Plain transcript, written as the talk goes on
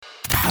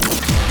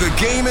The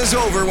game is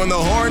over when the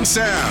horn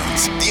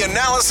sounds. The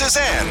analysis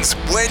ends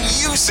when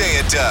you say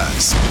it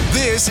does.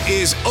 This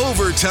is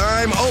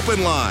Overtime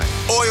Open Line.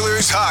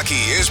 Oilers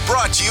hockey is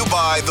brought to you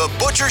by the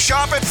Butcher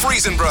Shop at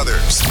Friesen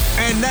Brothers.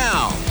 And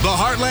now, the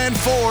Heartland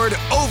Ford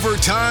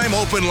Overtime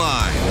Open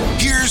Line.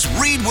 Here's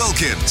Reed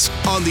Wilkins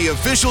on the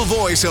official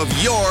voice of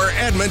your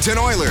Edmonton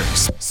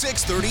Oilers.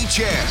 630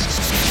 CHED.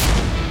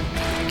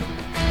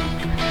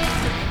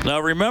 Now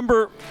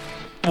remember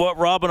what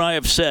Rob and I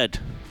have said.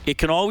 It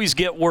can always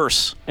get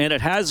worse, and it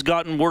has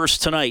gotten worse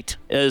tonight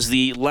as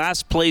the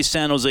last place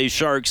San Jose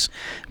Sharks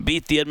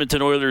beat the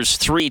Edmonton Oilers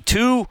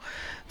 3-2.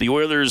 The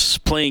Oilers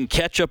playing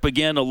catch-up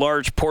again a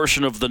large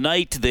portion of the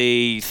night.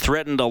 They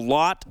threatened a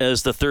lot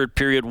as the third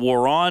period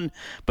wore on,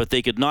 but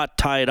they could not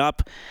tie it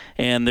up,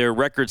 and their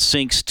record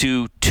sinks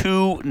to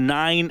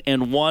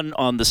 2-9-1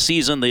 on the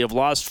season. They have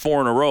lost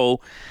 4 in a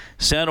row.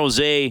 San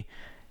Jose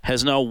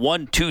has now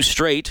won 2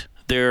 straight.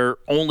 Their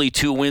only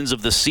 2 wins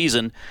of the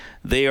season.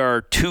 They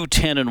are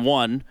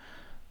 2-10-1.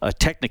 A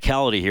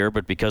technicality here,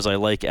 but because I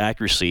like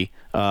accuracy,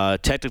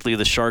 technically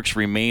the Sharks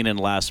remain in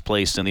last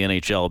place in the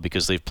NHL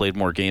because they've played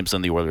more games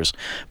than the Oilers,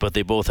 but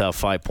they both have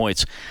 5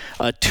 points.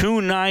 A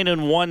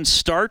 2-9-1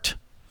 start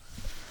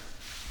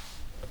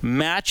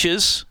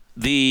matches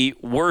the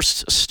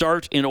worst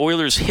start in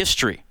Oilers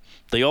history.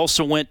 They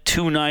also went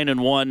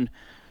 2-9-1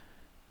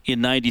 in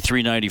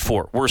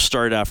 93-94. Worst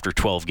start after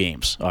 12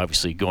 games,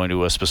 obviously, going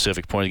to a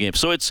specific point of the game.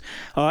 So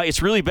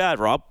it's really bad,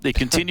 Rob. It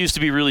continues to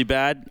be really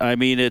bad. I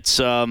mean,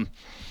 it's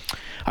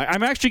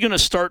I'm actually going to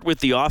start with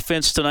the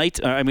offense tonight.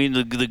 I mean,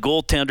 the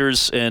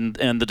goaltenders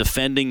and the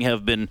defending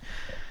have been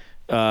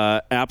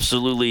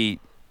absolutely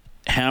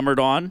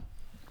hammered on.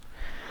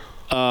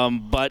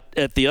 But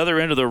at the other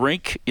end of the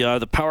rink,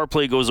 the power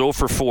play goes 0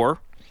 for 4.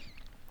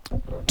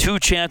 2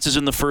 chances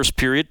in the first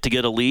period to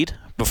get a lead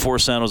before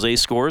San Jose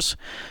scores.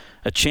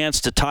 A chance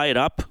to tie it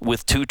up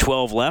with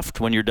 2:12 left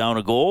when you're down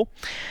a goal.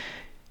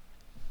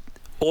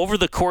 Over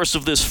the course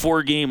of this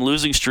 4-game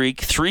losing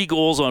streak, 3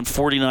 goals on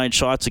 49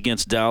 shots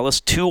against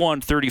Dallas, 2 on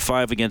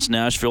 35 against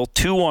Nashville,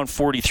 2 on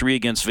 43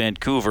 against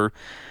Vancouver,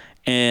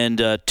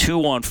 and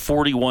 2 on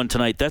 41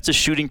 tonight. That's a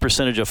shooting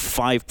percentage of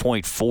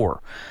 5.4.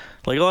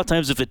 Like a lot of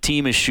times if a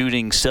team is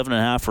shooting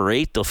 7.5 or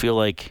 8, they'll feel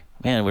like,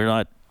 man, we're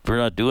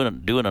not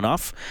doing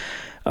enough.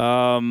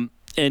 And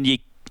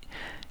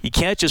you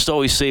can't just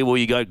always say, well,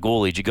 you got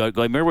goalies. I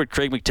remember what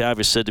Craig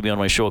McTavish said to me on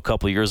my show a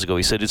couple of years ago.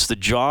 He said it's the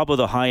job of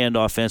the high-end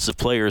offensive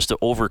players to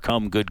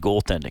overcome good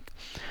goaltending.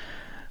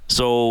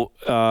 So,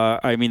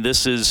 I mean,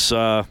 this is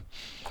the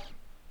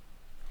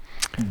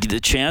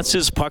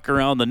chances, puck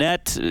around the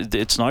net,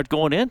 it's not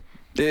going in.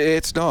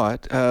 It's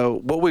not.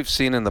 What we've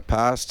seen in the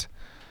past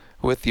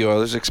with the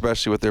Oilers,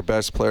 especially with their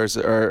best players,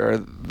 are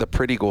the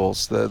pretty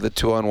goals, the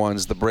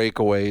 2-on-1s, the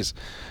breakaways,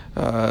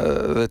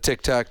 the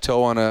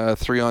tic-tac-toe on a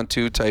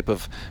 3-on-2 type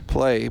of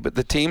play. But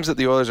the teams that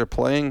the Oilers are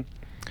playing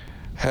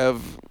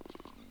have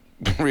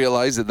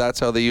realized that that's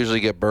how they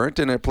usually get burnt,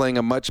 and they're playing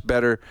a much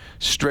better,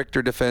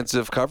 stricter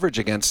defensive coverage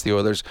against the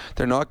Oilers.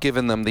 They're not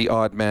giving them the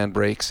odd man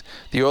breaks.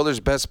 The Oilers'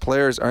 best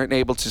players aren't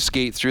able to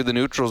skate through the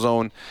neutral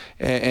zone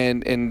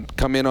and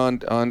come in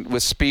on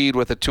with speed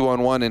with a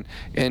 2-on-1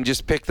 and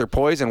just pick their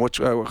poison.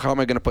 How am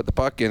I going to put the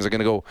puck in? Am I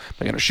going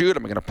to shoot?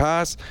 Am I going to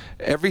pass?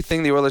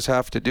 Everything the Oilers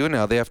have to do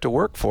now, they have to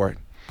work for it.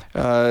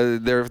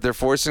 They're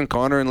forcing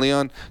Connor and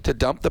Leon to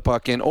dump the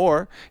puck in,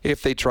 or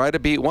if they try to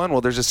beat one,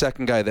 well, there's a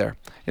second guy there,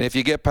 and if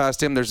you get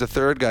past him, there's a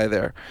third guy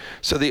there.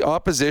 So the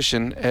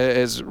opposition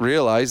has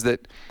realized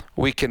that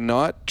we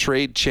cannot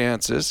trade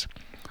chances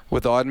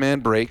with odd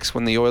man breaks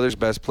when the Oilers'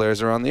 best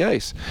players are on the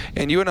ice.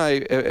 And you and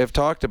I have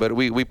talked about it.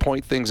 We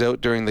point things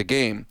out during the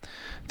game.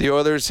 The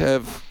Oilers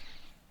have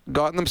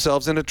gotten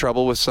themselves into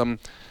trouble with some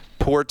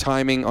poor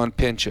timing on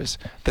pinches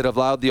that have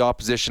allowed the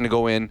opposition to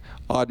go in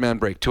odd man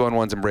break,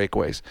 2-on-1s and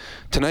breakaways.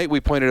 Tonight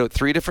we pointed out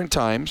 3 different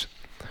times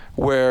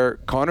where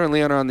Connor and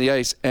Leon are on the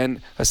ice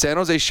and a San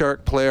Jose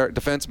Shark player,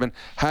 defenseman,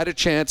 had a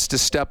chance to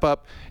step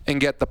up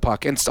and get the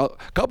puck. And a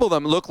couple of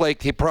them looked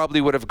like he probably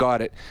would have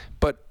got it.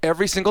 But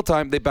every single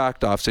time they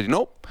backed off, said,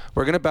 nope,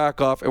 we're going to back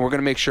off and we're going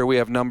to make sure we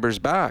have numbers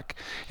back.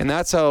 And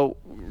that's how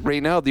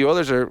right now the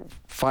Oilers are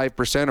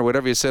 5% or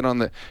whatever you said on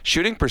the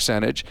shooting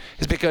percentage,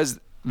 is because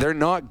they're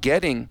not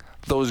getting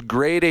those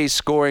grade A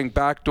scoring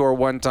backdoor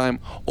one-time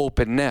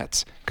open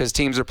nets because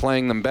teams are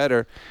playing them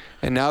better,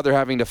 and now they're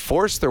having to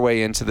force their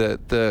way into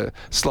the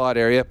slot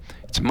area.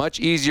 It's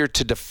much easier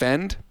to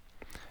defend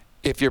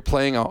if you're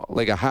playing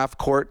a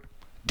half-court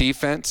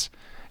defense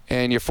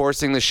and you're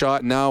forcing the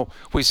shot. Now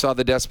we saw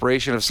the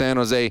desperation of San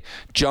Jose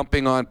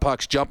jumping on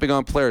pucks, jumping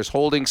on players,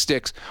 holding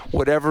sticks,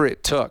 whatever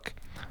it took.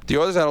 The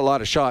Oilers had a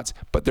lot of shots,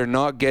 but they're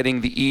not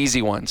getting the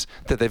easy ones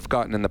that they've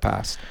gotten in the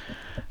past.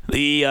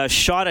 The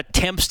shot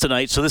attempts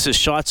tonight, so this is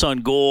shots on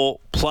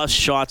goal plus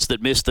shots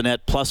that missed the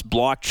net plus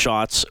blocked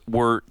shots,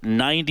 were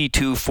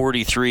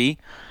 92-43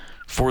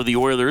 for the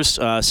Oilers.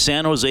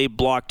 San Jose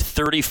blocked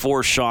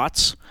 34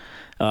 shots.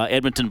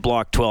 Edmonton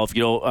blocked 12.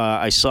 You know,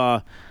 I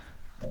saw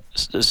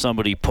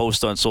somebody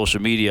post on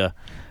social media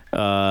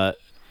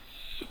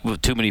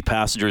too many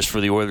passengers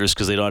for the Oilers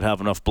because they don't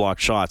have enough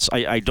blocked shots.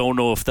 I don't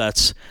know if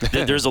that's...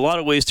 There's a lot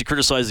of ways to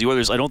criticize the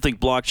Oilers. I don't think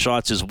blocked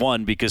shots is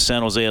one because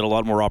San Jose had a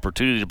lot more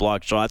opportunity to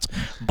block shots.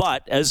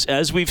 But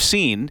as we've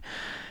seen,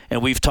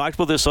 and we've talked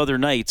about this other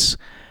nights,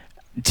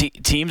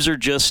 teams are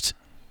just...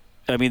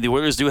 I mean, the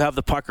Oilers do have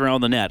the puck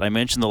around the net. I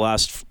mentioned the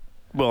last...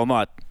 Well,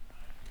 not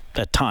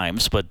at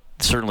times, but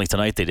certainly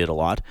tonight they did a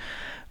lot.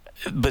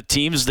 But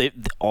teams,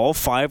 all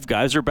five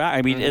guys are back.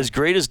 I mean, as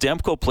great as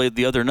Demko played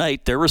the other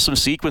night, there were some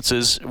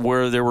sequences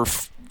where there were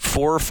 4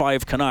 or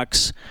 5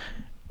 Canucks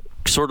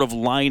sort of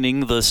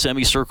lining the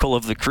semicircle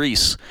of the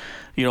crease.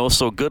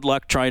 So good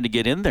luck trying to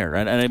get in there.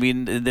 And I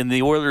mean, then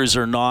the Oilers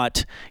are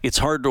not... It's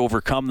hard to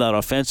overcome that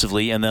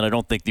offensively, and then I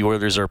don't think the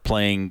Oilers are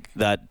playing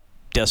that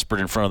desperate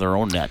in front of their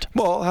own net.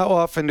 Well, how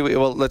often do we...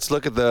 Well, let's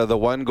look at the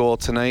one goal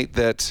tonight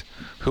that...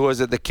 Who was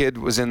it? The kid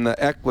was in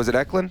the... Was it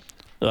Eklund?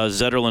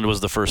 Zetterlund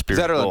was the first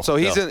period Zetterlund. goal. So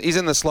he's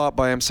in the slot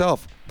by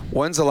himself.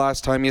 When's the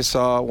last time you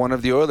saw one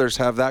of the Oilers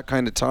have that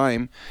kind of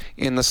time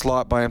in the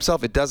slot by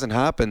himself? It doesn't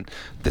happen.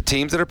 The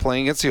teams that are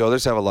playing against the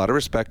Oilers have a lot of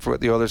respect for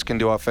what the Oilers can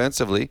do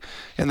offensively,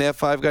 and they have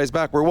 5 guys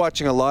back. We're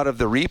watching a lot of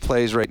the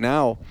replays right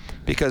now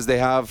because they're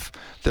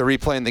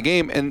replaying the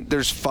game, and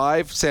there's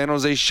 5 San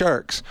Jose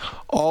Sharks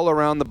all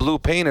around the blue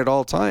paint at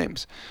all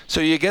times.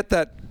 So you get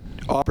that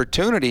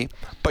opportunity,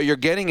 but you're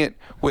getting it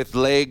with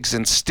legs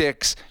and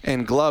sticks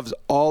and gloves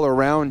all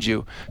around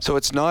you. So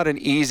it's not an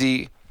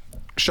easy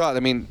shot. I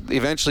mean,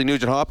 eventually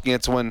Nugent Hopkins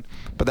gets one,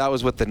 but that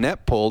was with the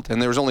net pulled,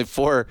 and there was only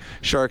 4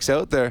 Sharks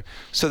out there.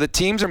 So the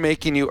teams are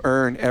making you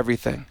earn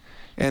everything.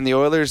 And the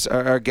Oilers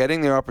are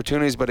getting their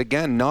opportunities, but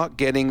again, not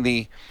getting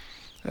the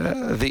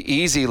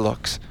easy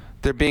looks.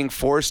 They're being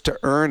forced to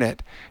earn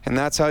it. And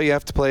that's how you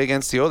have to play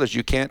against the Oilers.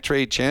 You can't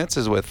trade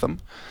chances with them.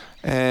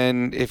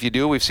 And if you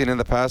do, we've seen in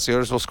the past, the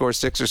Oilers will score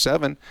 6 or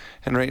 7.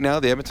 And right now,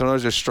 the Edmonton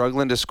Oilers are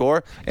struggling to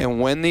score.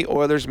 And when the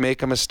Oilers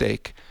make a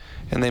mistake,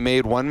 and they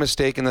made one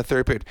mistake in the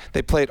third period,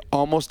 they played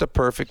almost a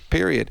perfect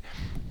period.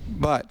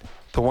 But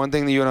the one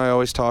thing that you and I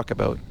always talk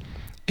about,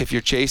 if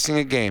you're chasing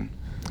a game,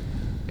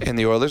 and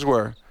the Oilers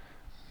were,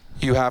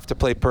 you have to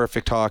play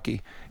perfect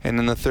hockey. And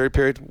in the third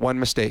period, one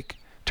mistake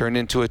turned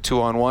into a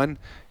 2-on-1.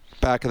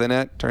 Back of the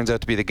net, turns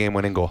out to be the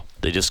game-winning goal.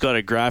 They just got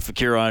a graphic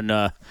here on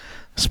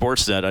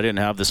Sportsnet. I didn't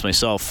have this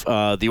myself.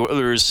 The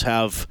Oilers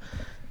have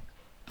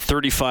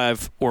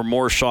 35 or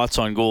more shots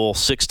on goal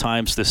 6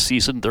 times this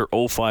season. They're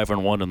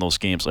 0-5-1 in those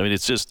games. I mean,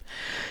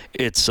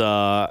 it's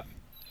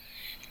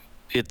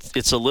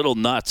a little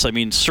nuts. I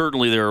mean,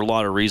 certainly there are a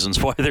lot of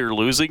reasons why they're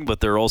losing, but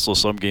there are also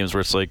some games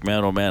where it's like,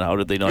 man, oh man, how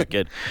did they not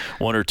get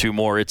 1 or 2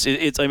 more? It's.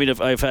 I mean,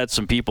 if I've had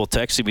some people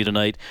texting me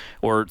tonight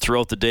or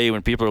throughout the day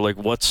when people are like,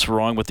 what's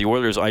wrong with the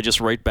Oilers? I just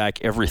write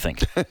back everything.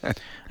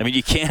 I mean,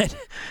 you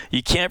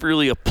can't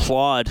really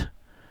applaud.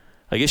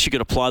 I guess you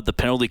could applaud the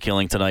penalty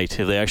killing tonight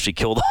if they actually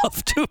killed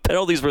off 2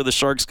 penalties where the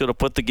Sharks could have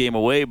put the game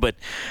away. But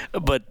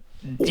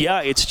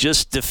yeah, it's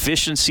just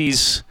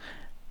deficiencies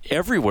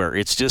everywhere.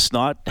 It's just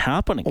not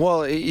happening.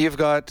 Well, you've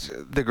got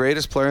the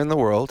greatest player in the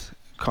world.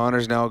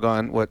 Connor's now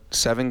gone,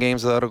 7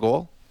 games without a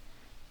goal?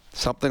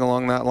 Something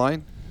along that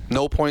line.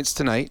 No points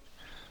tonight.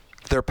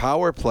 Their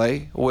power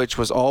play, which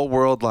was all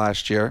world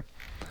last year,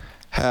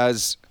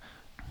 has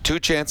 2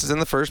 chances in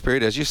the first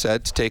period, as you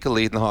said, to take a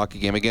lead in the hockey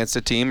game against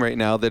a team right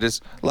now that is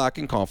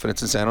lacking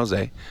confidence in San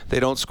Jose. They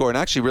don't score and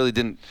actually really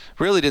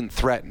didn't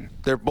threaten.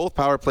 They're both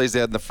power plays they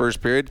had in the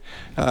first period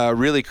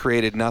really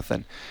created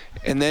nothing.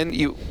 And then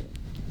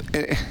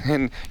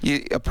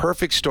a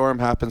perfect storm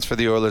happens for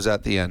the Oilers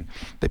at the end.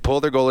 They pull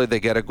their goalie,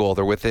 they get a goal.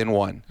 They're within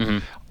 1. Mm-hmm.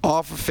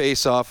 Off a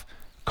face-off,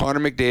 Connor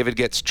McDavid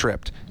gets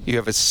tripped. You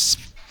have a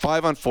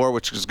 5-on-4,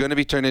 which is going to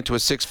be turned into a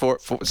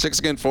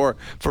 6-against-4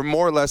 for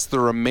more or less the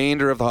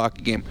remainder of the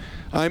hockey game.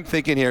 I'm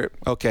thinking here,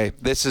 okay,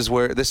 this is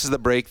the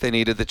break they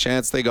needed, the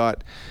chance they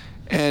got.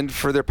 And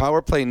for their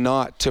power play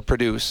not to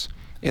produce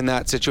in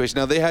that situation.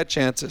 Now, they had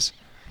chances.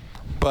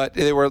 But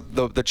they were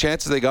the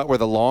chances they got were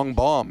the long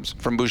bombs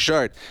from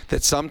Bouchard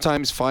that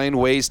sometimes find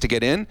ways to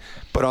get in.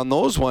 But on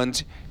those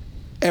ones,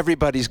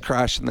 everybody's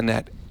crashing the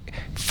net,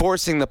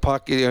 forcing the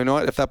puck. You know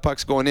what? If that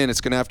puck's going in,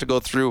 it's going to have to go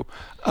through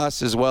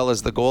us as well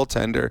as the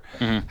goaltender.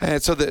 Mm-hmm.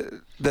 And so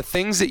the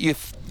things that you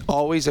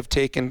always have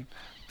taken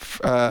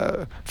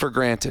for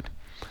granted,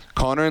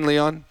 Connor and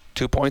Leon,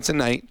 2 points a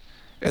night,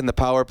 and the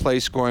power play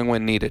scoring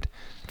when needed.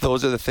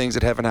 Those are the things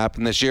that haven't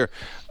happened this year,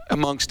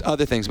 amongst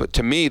other things. But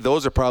to me,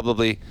 those are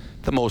probably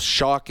the most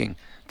shocking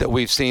that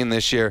we've seen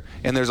this year,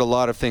 and there's a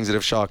lot of things that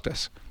have shocked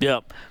us. Yeah,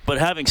 but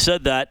having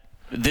said that,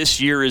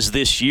 this year is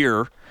this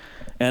year,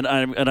 and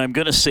I'm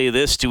going to say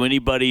this to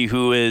anybody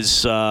who is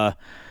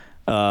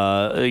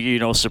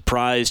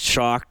surprised,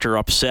 shocked, or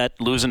upset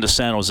losing to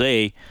San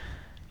Jose.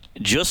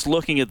 Just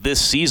looking at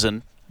this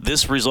season,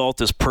 this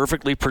result is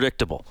perfectly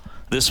predictable.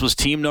 This was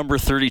team number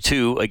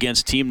 32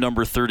 against team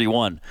number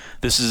 31.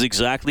 This is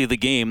exactly the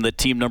game that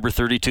team number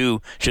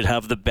 32 should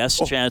have the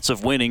best chance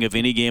of winning of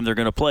any game they're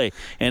going to play.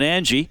 And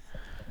Angie,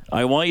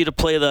 I want you to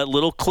play that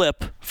little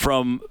clip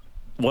from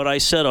what I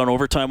said on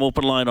Overtime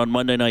Open Line on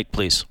Monday night,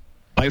 please.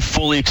 I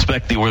fully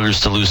expect the Oilers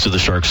to lose to the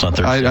Sharks on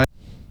Thursday.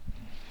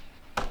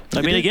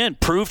 I mean, again,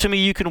 prove to me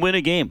you can win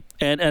a game.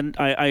 And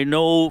I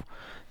know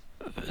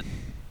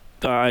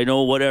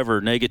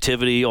whatever,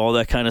 negativity, all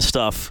that kind of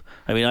stuff.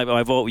 I mean,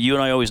 you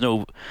and I always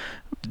know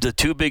the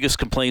two biggest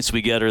complaints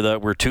we get are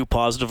that we're too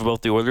positive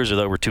about the Oilers or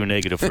that we're too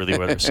negative for the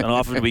Oilers. And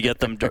often we get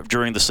them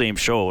during the same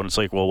show, and it's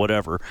like, well,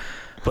 whatever.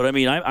 But, I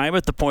mean, I'm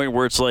at the point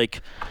where it's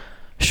like,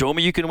 show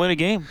me you can win a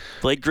game.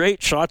 Like,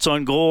 great, shots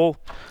on goal,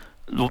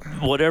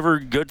 whatever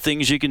good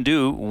things you can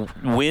do,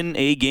 win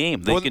a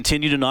game. They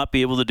continue to not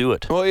be able to do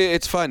it. Well,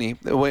 it's funny.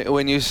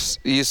 When you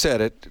said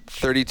it,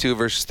 32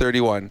 versus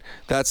 31,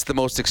 that's the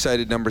most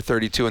excited number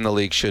 32 in the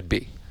league should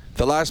be.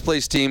 The last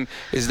place team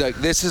is like,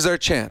 this is our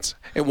chance,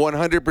 and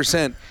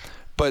 100%.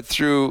 But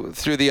through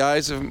the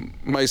eyes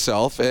of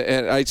myself,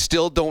 and I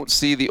still don't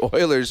see the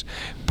Oilers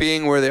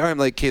being where they are. I'm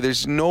like, okay,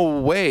 there's no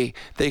way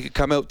they could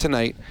come out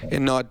tonight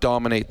and not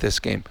dominate this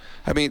game.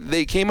 I mean,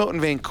 they came out in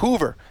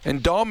Vancouver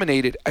and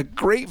dominated a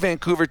great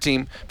Vancouver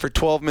team for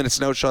 12 minutes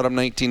and outshot them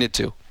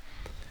 19-2.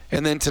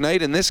 And then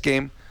tonight in this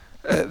game,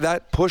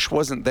 that push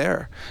wasn't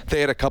there.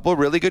 They had a couple of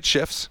really good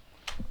shifts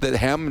that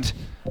hemmed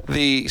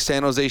the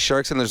San Jose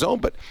Sharks in their zone,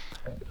 but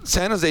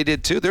San Jose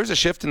did too. There's a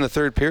shift in the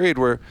third period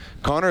where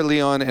Connor,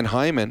 Leon, and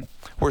Hyman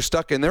were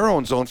stuck in their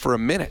own zone for a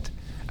minute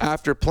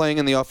after playing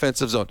in the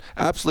offensive zone.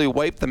 Absolutely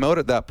wiped them out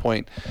at that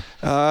point.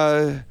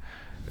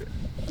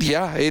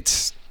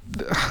 It's...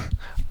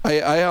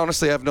 I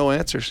honestly have no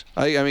answers.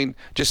 I mean,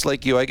 just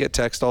like you, I get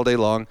text all day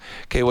long.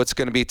 Okay, what's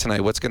going to be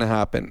tonight? What's going to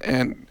happen?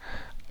 And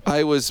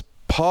I was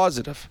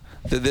positive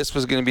that this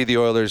was going to be the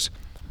Oilers'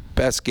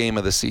 best game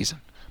of the season.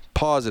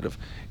 Positive.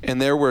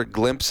 And there were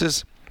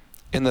glimpses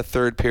in the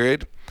third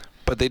period,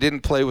 but they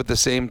didn't play with the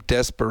same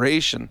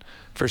desperation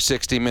for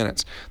 60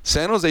 minutes.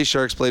 San Jose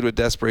Sharks played with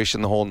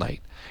desperation the whole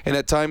night. And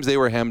at times they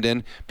were hemmed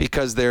in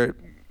because their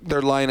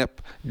lineup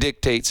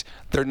dictates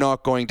they're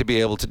not going to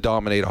be able to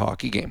dominate a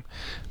hockey game.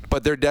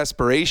 But their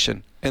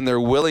desperation and their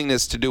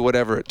willingness to do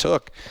whatever it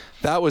took,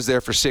 that was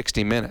there for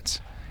 60 minutes.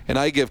 And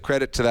I give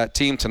credit to that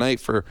team tonight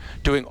for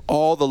doing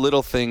all the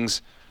little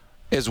things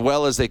as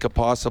well as they could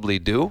possibly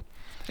do.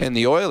 And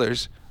the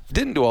Oilers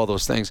didn't do all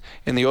those things.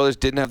 And the Oilers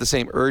didn't have the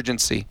same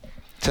urgency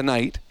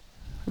tonight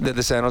that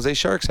the San Jose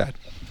Sharks had.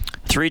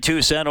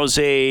 3-2 San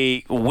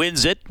Jose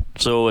wins it.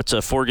 So it's a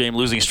 4-game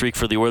losing streak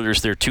for the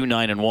Oilers. They're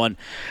 2-9-1.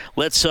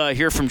 Let's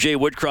hear from Jay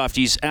Woodcroft.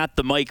 He's at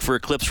the mic for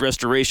Eclipse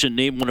Restoration,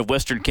 named one of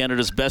Western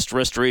Canada's best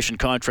restoration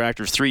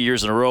contractors 3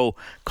 years in a row.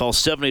 Call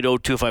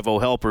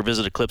 780-250-HELP or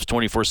visit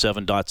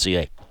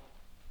eclipse247.ca.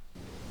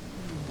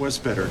 Was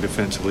better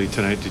defensively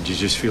tonight? Did you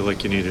just feel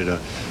like you needed a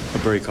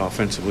break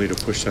offensively to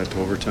push that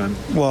to overtime?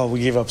 Well, we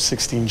gave up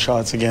 16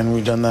 shots again.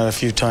 We've done that a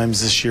few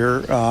times this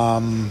year.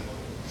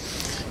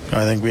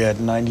 I think we had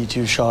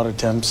 92 shot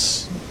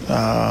attempts.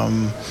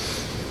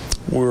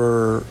 We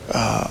were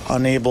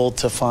unable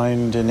to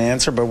find an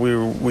answer, but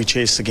we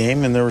chased the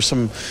game, and there were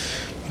some,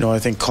 I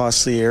think,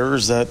 costly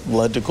errors that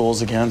led to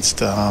goals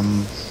against.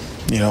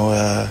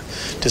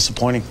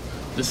 Disappointing.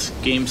 This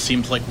game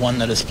seems like one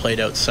that has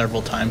played out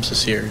several times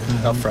this year.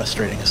 How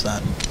frustrating is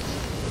that?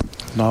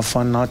 Not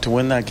fun not to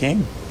win that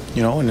game,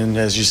 and then,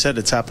 as you said,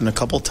 it's happened a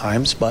couple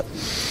times, but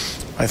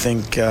I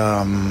think, you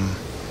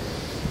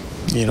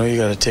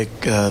got to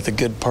take the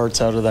good parts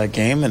out of that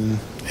game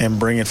and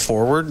bring it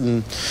forward,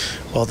 and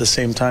while at the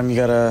same time you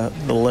got to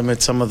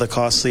limit some of the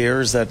costly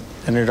errors that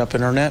ended up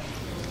in our net.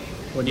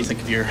 What do you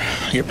think of your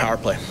power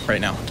play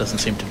right now? It doesn't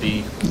seem to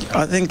be...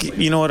 I think,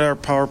 our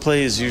power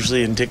play is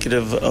usually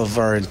indicative of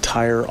our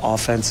entire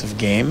offensive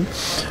game.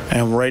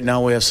 And right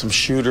now we have some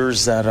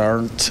shooters that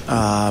aren't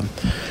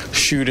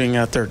shooting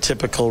at their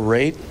typical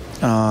rate.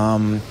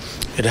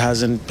 It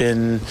hasn't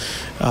been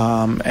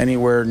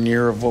anywhere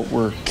near of what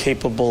we're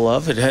capable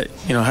of. It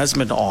hasn't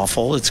been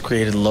awful. It's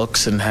created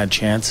looks and had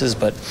chances,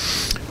 but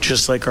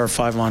just like our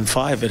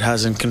 5-on-5, it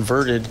hasn't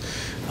converted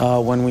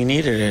when we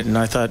needed it. And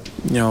I thought,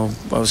 I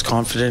was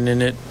confident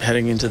in it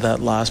heading into that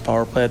last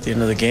power play at the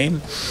end of the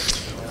game.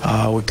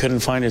 We couldn't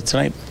find it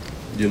tonight.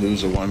 You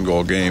lose a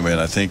one-goal game, and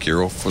I think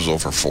your was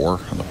over 4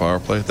 on the power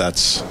play.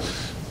 That's,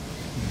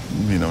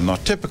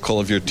 not typical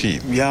of your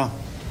team. Yeah,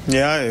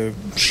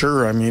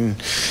 sure. I mean,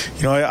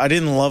 I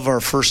didn't love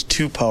our first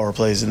 2 power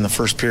plays in the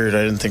first period.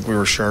 I didn't think we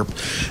were sharp.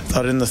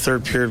 Thought in the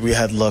third period we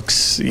had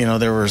looks.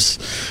 There was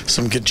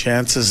some good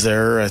chances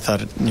there. I thought,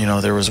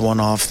 there was one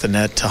off the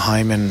net to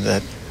Hyman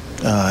that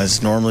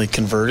is normally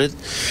converted.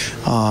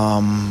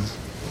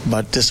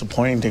 But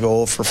disappointing to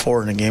go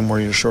 0-for-4 in a game where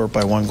you're short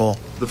by 1 goal.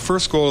 The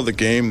first goal of the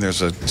game,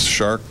 there's a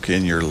Shark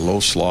in your low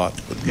slot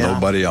with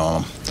nobody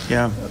on him.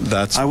 Yeah,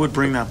 I would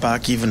bring that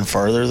back even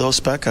farther, though,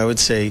 Spec. I would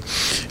say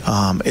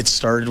it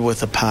started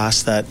with a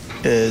pass that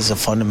is a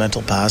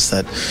fundamental pass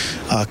that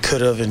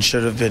could have and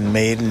should have been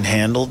made and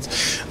handled.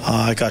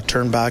 It got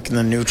turned back in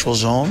the neutral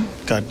zone,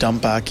 got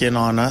dumped back in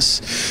on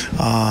us.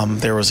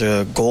 There was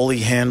a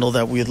goalie handle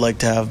that we'd like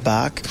to have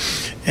back.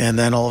 And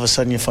then all of a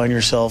sudden you find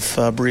yourself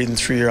breathing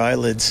through your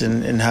eyelids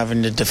and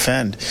having to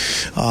defend.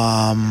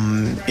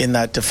 In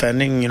that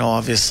defending,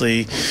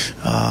 obviously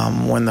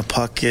when the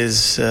puck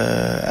is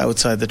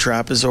outside the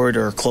trapezoid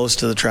or close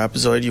to the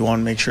trapezoid, you want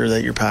to make sure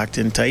that you're packed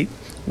in tight.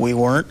 We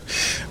weren't.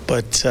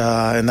 But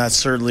and that's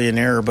certainly an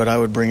error, but I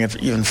would bring it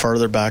even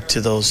farther back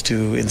to those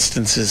two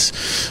instances,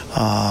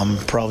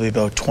 probably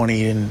about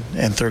 20 and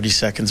 30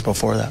 seconds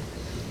before that.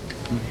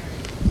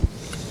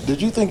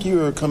 Did you think you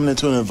were coming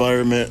into an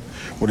environment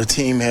where the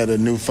team had a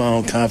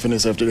newfound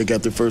confidence after they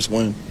got their first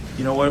win?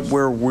 You know what?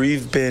 Where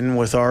we've been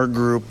with our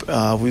group,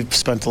 we've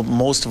spent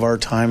most of our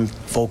time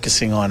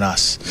focusing on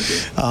us.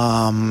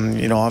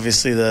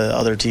 Obviously the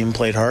other team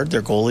played hard.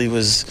 Their goalie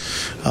was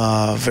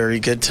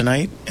very good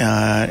tonight,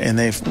 and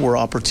they were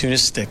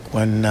opportunistic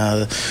when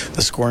the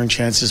scoring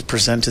chances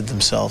presented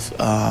themselves.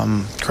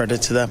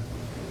 Credit to them.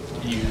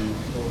 You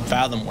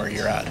fathom where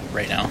you're at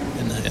right now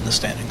in the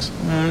standings?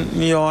 I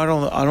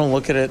don't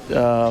look at it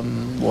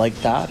like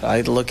that.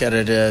 I look at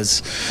it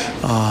as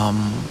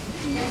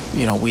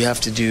we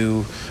have to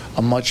do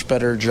a much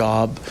better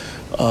job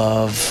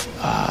of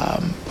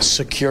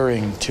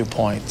securing 2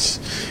 points.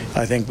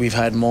 I think we've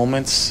had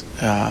moments,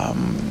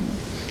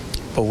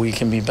 but we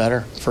can be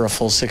better for a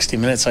full 60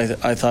 minutes.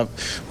 I thought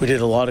we did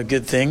a lot of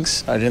good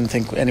things. I didn't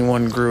think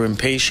anyone grew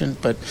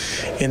impatient, but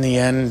in the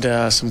end,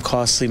 some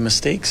costly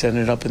mistakes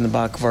ended up in the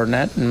back of our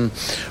net. And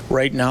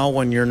right now,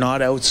 when you're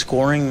not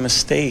outscoring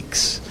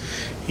mistakes,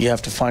 you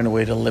have to find a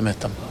way to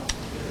limit them.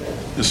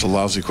 This is a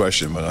lousy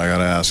question, but I got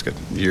to ask it.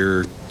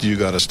 You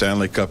got a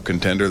Stanley Cup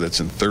contender that's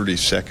in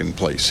 32nd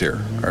place here.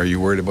 Mm-hmm. Are you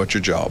worried about your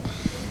job?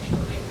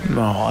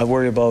 No, I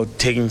worry about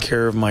taking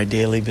care of my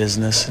daily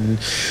business and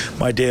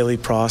my daily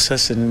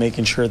process and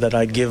making sure that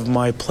I give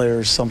my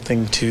players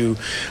something to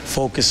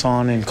focus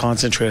on and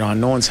concentrate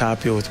on. No one's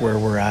happy with where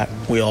we're at.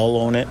 We all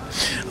own it.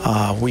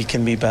 We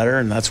can be better,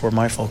 and that's where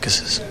my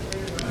focus is.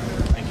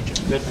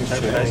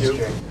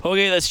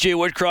 Okay, that's Jay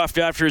Woodcroft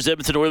after his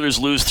Edmonton Oilers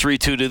lose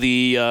 3-2 to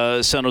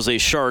the San Jose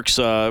Sharks.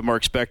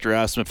 Mark Spector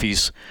asked him if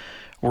he's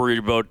worried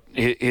about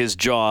his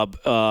job.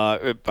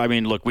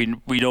 Look, we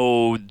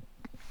know.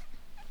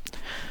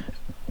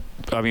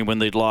 When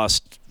they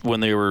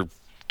were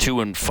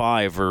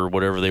 2-5 or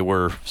whatever they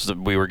were,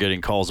 we were getting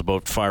calls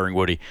about firing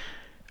Woody.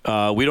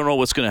 We don't know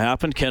what's going to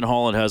happen. Ken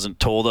Holland hasn't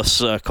told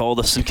us, called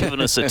us and given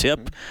us a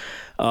tip.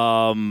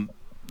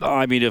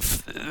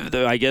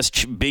 I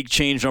guess big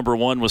change number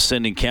one was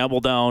sending Campbell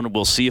down.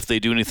 We'll see if they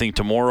do anything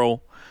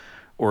tomorrow,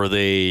 or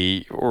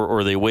they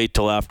wait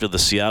till after the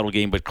Seattle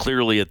game. But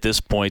clearly, at this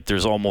point,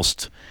 there's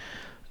almost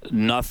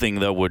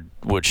nothing that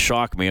would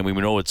shock me. We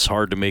know it's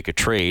hard to make a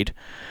trade.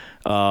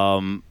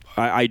 Rob,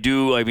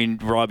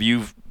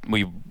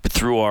 we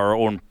through our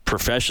own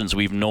professions,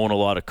 we've known a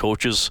lot of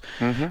coaches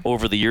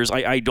over the years.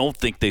 I don't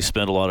think they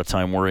spend a lot of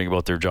time worrying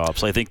about their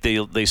jobs. I think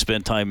they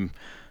spend time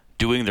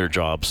doing their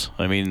jobs.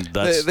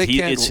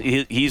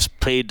 He's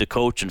paid to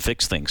coach and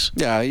fix things.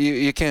 Yeah,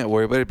 you can't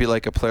worry, but it'd be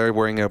like a player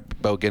worrying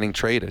about getting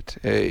traded.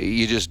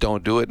 You just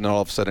don't do it, and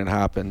all of a sudden it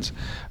happens.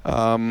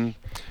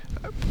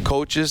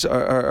 Coaches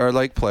are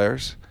like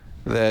players,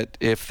 that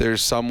if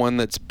there's someone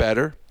that's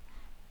better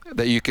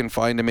that you can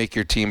find to make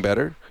your team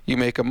better, you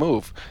make a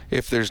move.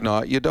 If there's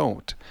not, you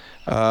don't.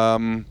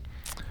 I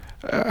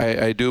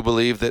do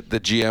believe that the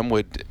GM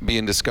would be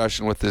in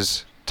discussion with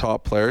his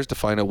top players to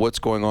find out what's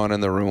going on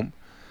in the room.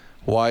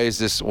 Why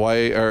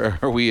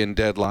are we in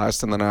dead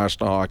last in the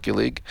National Hockey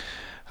League?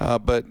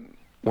 But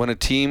when a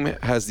team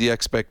has the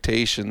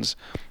expectations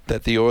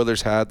that the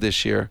Oilers had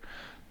this year,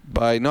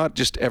 by not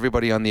just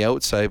everybody on the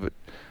outside, but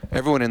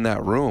everyone in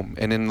that room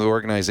and in the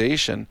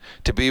organization,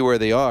 to be where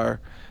they are,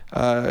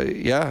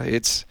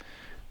 it's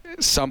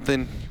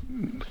something,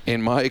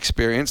 in my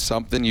experience,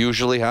 something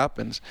usually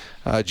happens.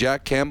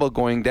 Jack Campbell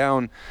going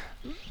down,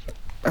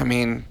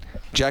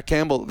 Jack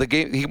Campbell,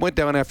 he went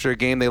down after a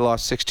game they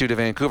lost 6-2 to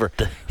Vancouver.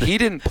 He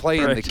didn't play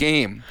in the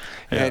game,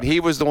 and he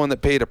was the one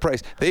that paid a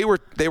price. They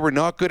were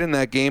not good in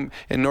that game,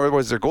 and nor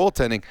was their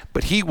goaltending,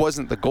 but he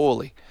wasn't the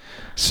goalie.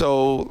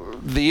 So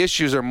the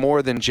issues are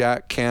more than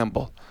Jack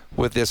Campbell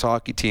with this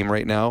hockey team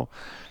right now.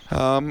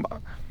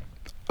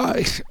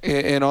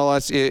 In all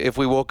honesty, if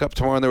we woke up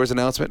tomorrow and there was an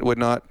announcement, it would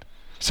not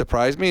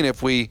surprise me. And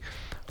if we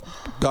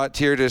got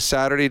here to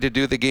Saturday to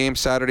do the game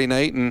Saturday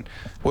night and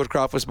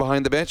Woodcroft was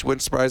behind the bench,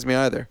 wouldn't surprise me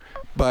either.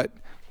 But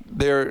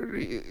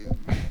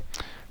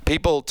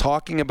people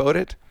talking about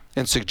it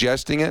and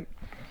suggesting it,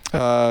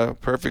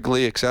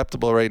 perfectly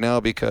acceptable right now,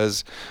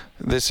 because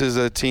this is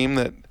a team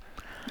that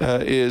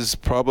is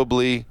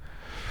probably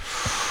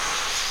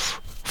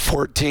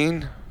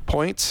 14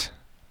 points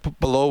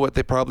below what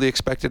they probably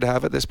expected to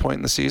have at this point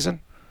in the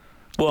season.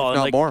 Well,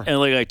 not more. And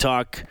I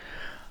talk,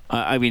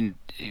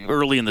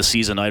 early in the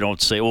season, I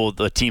don't say,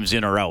 the team's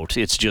in or out.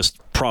 It's just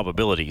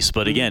probabilities.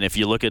 But again, if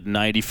you look at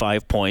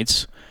 95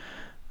 points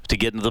to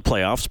get into the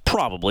playoffs,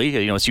 probably,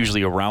 it's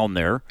usually around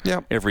there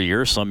every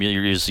year. Some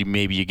years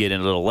maybe you get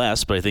in a little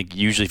less, but I think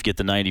usually if you get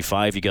to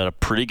 95, you got a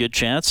pretty good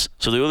chance.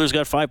 So the Oilers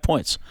got 5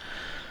 points.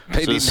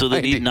 So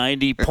they need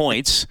 90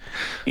 points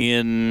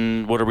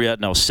in, what are we at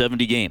now,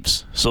 70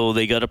 games. So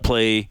they got to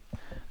play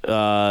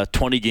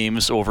 20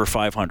 games over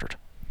 500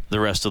 the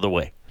rest of the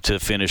way to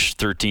finish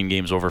 13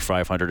 games over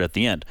 500 at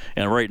the end.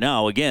 And right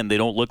now, again, they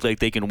don't look like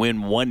they can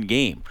win one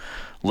game.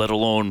 let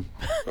alone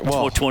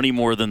 20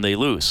 more than they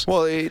lose.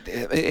 Well,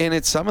 and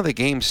it's some of the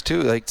games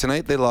too. Like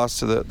tonight, they lost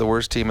to the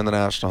worst team in the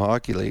National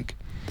Hockey League,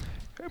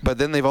 but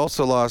then they've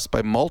also lost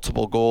by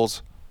multiple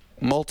goals,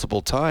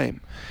 multiple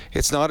time.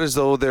 It's not as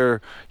though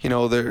they're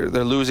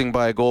losing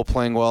by a goal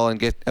playing well and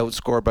get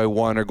outscored by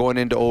one, or going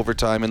into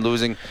overtime and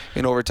losing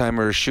in overtime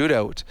or a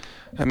shootout.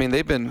 I mean,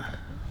 they've been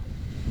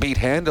beat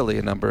handily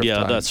a number of times.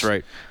 Yeah, that's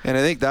right. And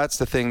I think that's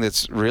the thing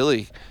that's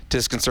really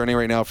disconcerting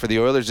right now for the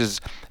Oilers is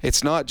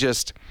it's not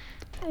just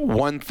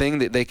one thing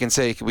that they can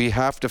say, we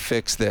have to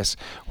fix this.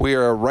 We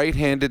are a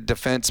right-handed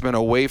defenseman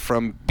away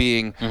from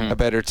being a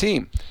better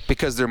team,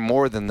 because they're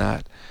more than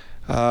that.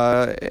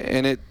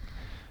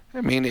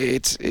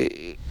 It's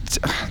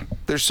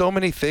there's so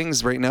many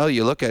things right now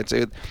you look at.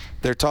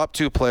 Their top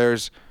two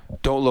players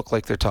don't look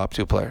like their top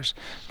two players.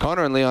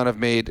 Connor and Leon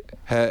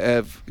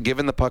have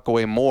given the puck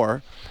away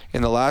more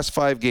in the last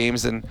 5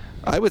 games than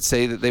I would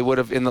say that they would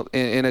have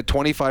in a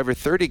 25 or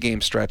 30 game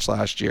stretch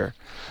last year.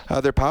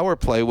 Their power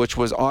play, which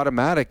was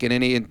automatic in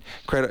any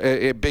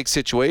big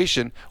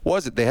situation,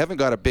 wasn't. They haven't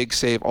got a big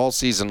save all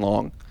season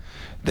long.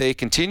 They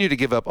continue to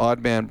give up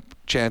odd man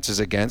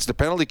chances against. The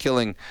penalty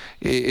killing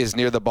is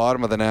near the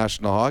bottom of the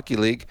National Hockey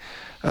League.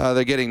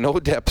 They're getting no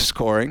depth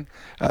scoring.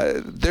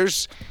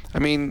 There's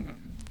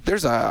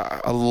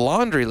a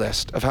laundry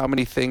list of how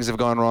many things have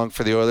gone wrong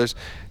for the Oilers.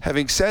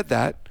 Having said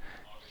that,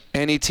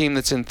 any team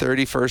that's in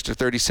 31st or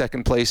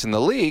 32nd place in the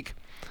league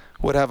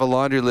would have a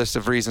laundry list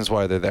of reasons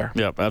why they're there.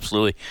 Yeah,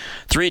 absolutely.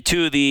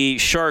 3-2, the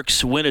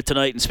Sharks win it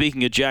tonight. And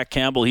speaking of Jack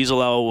Campbell, he's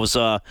allows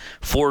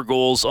 4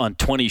 goals on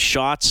 20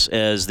 shots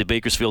as the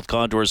Bakersfield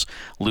Condors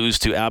lose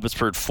to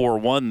Abbotsford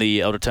 4-1.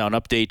 The out-of-town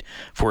update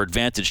for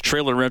Advantage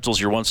Trailer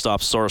Rentals, your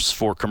one-stop source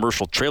for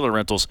commercial trailer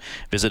rentals.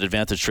 Visit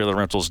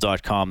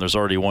AdvantageTrailerRentals.com. There's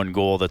already one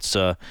goal that's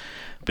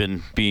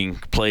been being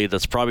played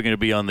that's probably going to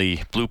be on the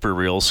blooper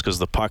reels because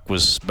the puck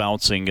was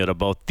bouncing at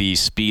about the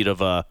speed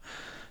of a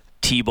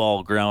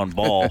T-ball ground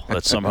ball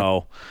that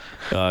somehow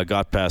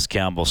got past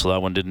Campbell. So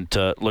that one didn't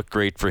look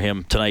great for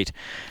him tonight.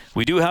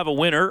 We do have a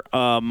winner.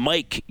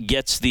 Mike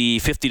gets the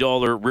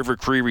 $50 River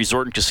Cree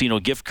Resort and Casino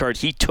gift card.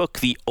 He took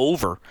the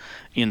over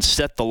in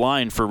Set the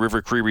Line for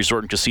River Cree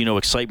Resort and Casino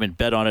excitement.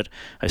 Bet on it.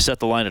 I set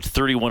the line at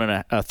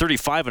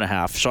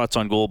 35.5 shots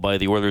on goal by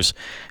the Oilers.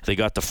 They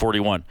got to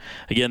 41.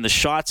 Again, the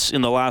shots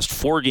in the last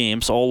 4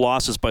 games, all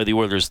losses by the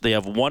Oilers. They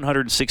have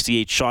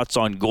 168 shots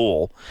on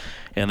goal,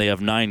 and they have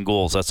 9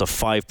 goals. That's a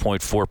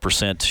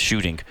 5.4%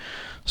 shooting.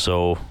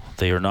 So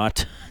they are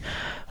not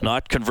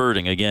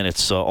converting. Again,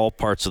 it's all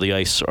parts of the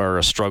ice are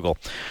a struggle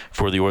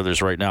for the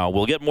Oilers right now.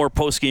 We'll get more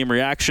post-game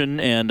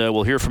reaction, and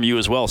we'll hear from you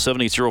as well.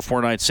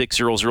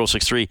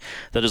 780-496-0063.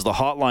 That is the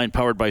hotline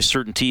powered by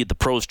CertainTeed, the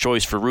pro's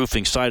choice for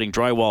roofing, siding,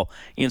 drywall,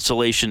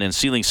 insulation, and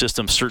ceiling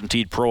systems.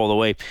 CertainTeed Pro all the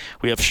way.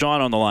 We have Sean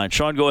on the line.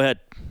 Sean, go ahead.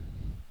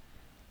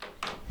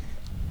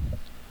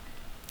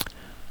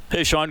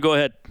 Hey, Sean, go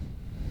ahead.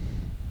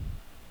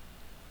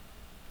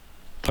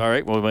 All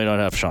right, well, we might not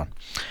have Sean.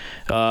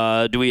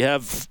 Do we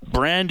have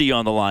Brandy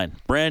on the line?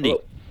 Brandy.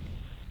 Hello.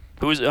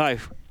 Who is it? Hi.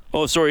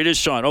 Oh, sorry, it is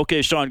Sean.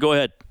 Okay, Sean, go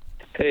ahead.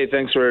 Hey,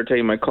 thanks for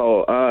taking my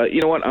call.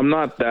 You know what? I'm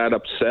not that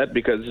upset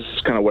because this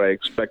is kind of what I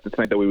expected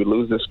tonight, that we would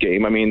lose this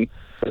game. I mean,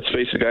 let's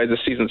face it, guys,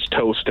 this season's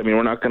toast. I mean,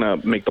 we're not going to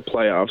make the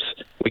playoffs.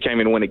 We can't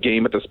even win a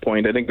game at this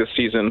point. I think this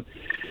season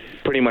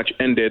pretty much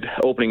ended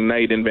opening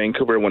night in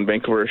Vancouver when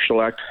Vancouver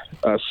shellacked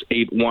us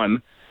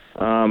 8-1.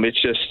 It's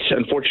just,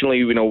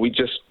 unfortunately,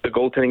 the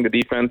goaltending, the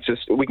defense,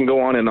 we can go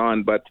on and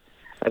on, but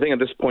I think at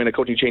this point a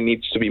coaching change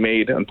needs to be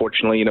made,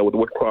 unfortunately, with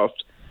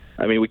Woodcroft.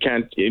 I mean, we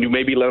can't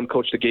maybe let him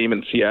coach the game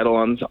in Seattle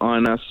on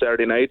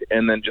Saturday night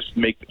and then just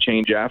make the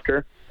change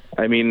after.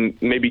 I mean,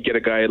 maybe get a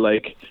guy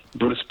like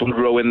Bruce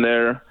Boudreau in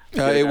there.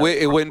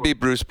 It wouldn't be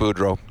Bruce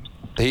Boudreau.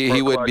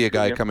 He wouldn't be a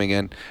guy coming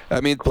in. I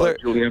mean,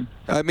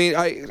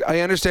 I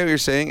understand what you're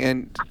saying,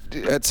 and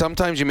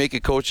sometimes you make a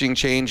coaching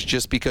change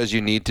just because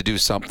you need to do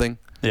something.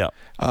 Yeah.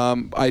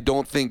 I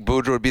don't think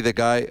Boudreau would be the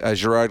guy.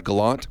 Gerard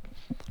Gallant,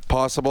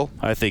 possible.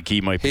 I think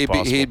he might be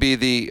possible. He'd be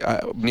the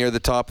near the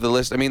top of the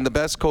list. I mean, the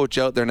best coach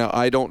out there now,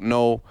 I don't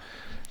know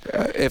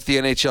if the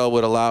NHL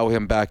would allow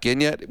him back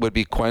in yet. It would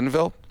be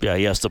Quenneville. Yeah,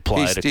 he has to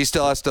apply. He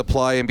still has to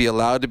apply and be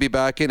allowed to be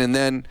back in. And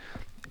then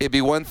it'd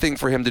be one thing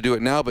for him to do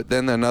it now, but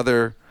then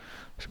another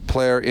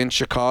player in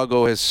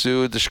Chicago has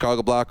sued the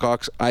Chicago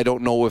Blackhawks. I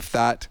don't know if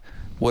that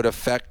would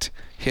affect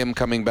him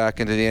coming back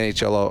into the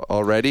NHL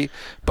already.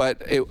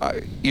 But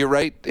you're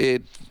right.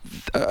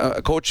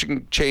 A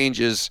coaching change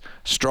is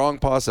a strong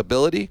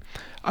possibility.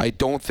 I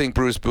don't think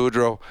Bruce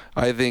Boudreau.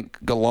 I think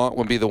Gallant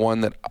would be the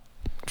one that,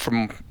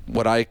 from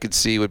what I could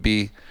see, would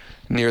be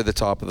near the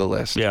top of the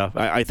list. Yeah,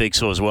 I think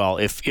so as well.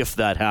 If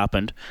that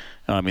happened,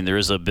 I mean, there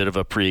is a bit of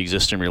a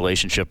pre-existing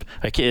relationship.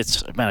 I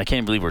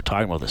can't believe we're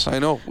talking about this. I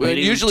know.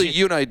 Usually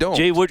you and I don't.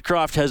 Jay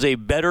Woodcroft has a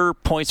better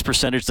points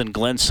percentage than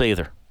Glenn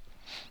Sather.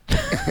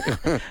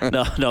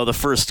 No, the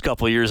first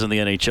couple of years in the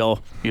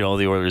NHL, the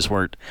Oilers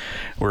were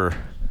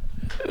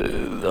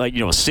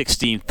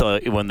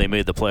 16th when they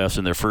made the playoffs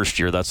in their first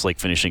year. That's like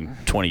finishing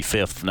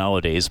 25th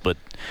nowadays. But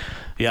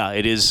yeah,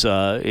 it is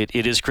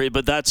crazy.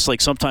 But that's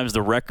like sometimes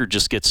the record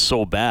just gets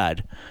so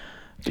bad.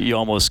 You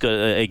almost,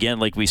 again,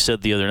 like we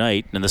said the other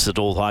night, and this is an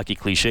old hockey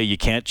cliche, you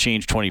can't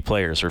change 20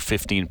 players or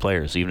 15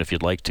 players, even if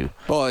you'd like to.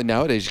 Well, and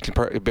nowadays you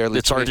can barely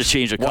It's hard to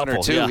change a couple. One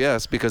or two,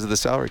 yes, because of the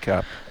salary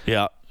cap.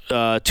 Yeah.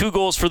 2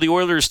 goals for the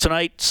Oilers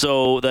tonight,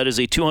 so that is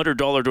a $200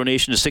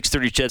 donation to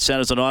 630 Chet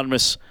Santa's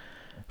Anonymous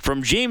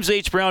from James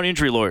H. Brown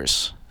Injury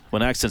Lawyers.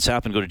 When accidents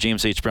happen, go to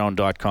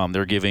jameshbrown.com.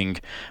 They're giving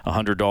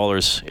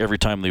 $100 every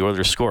time the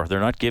Oilers score. They're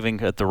not giving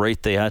at the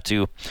rate they had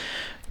to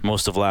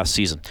most of last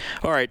season.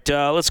 All right,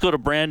 let's go to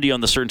Brandy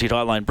on the Certainty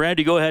Hotline.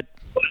 Brandy, go ahead.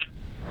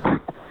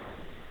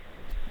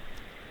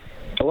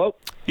 Hello?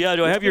 Yeah,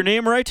 do I have your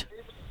name right?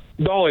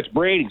 No, it's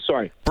Brady.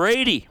 Sorry.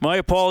 Brady. My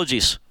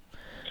apologies.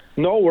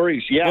 No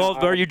worries. Yeah. Well,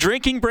 are you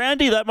drinking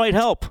brandy? That might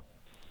help.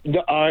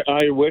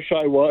 I wish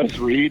I was,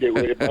 Reed.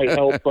 It might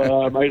help.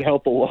 Might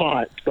help a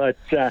lot. But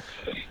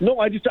no,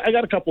 I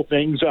got a couple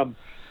things.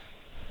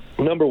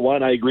 Number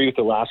one, I agree with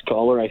the last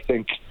caller. I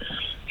think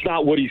it's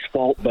not Woody's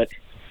fault, but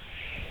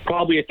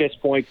probably at this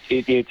point,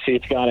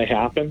 it's got to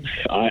happen.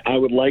 I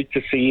would like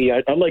to see.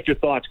 I'd like your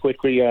thoughts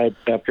quickly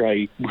after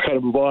I kind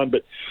of move on.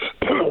 But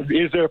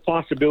is there a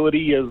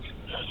possibility of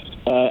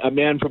a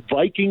man from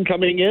Viking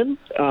coming in?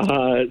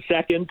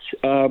 Second,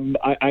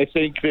 I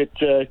think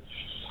that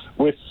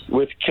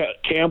with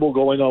Campbell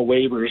going on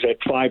waivers at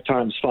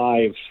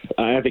 5x5,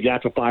 I think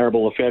that's a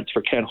fireable offense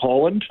for Ken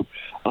Holland.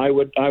 I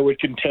would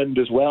contend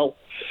as well.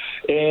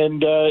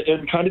 And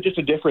kind of just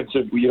a difference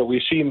of,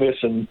 we've seen this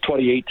in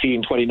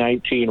 2018,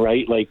 2019,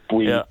 right? Like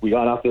we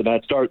got off to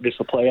that start, missed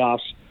the playoffs.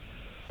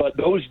 But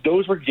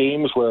those were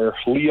games where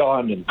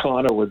Leon and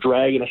Connor were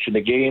dragging us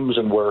into games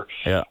and were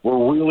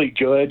really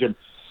good. And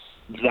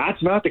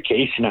that's not the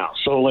case now.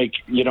 So,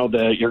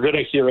 you're going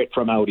to hear it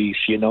from out east.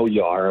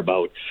 You are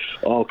about,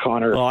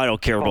 Connor. Oh, I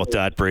don't care about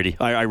that, Brady.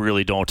 I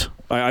really don't.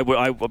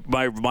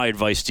 My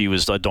advice to you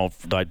is I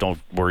don't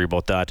worry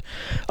about that.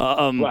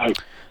 Right.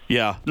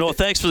 Yeah. No,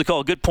 thanks for the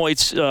call. Good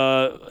points.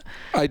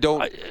 I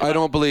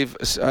don't believe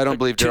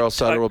Darryl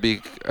Sutter will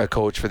be a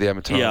coach for the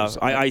Edmonton Oilers.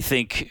 Yeah, I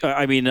think.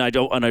 I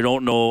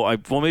don't know.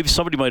 Maybe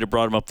somebody might have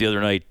brought him up the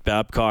other night.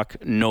 Babcock,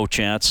 no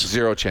chance.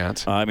 Zero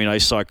chance. I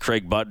saw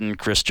Craig Button,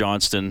 Chris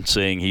Johnston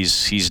saying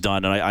he's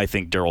done, and I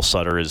think Darryl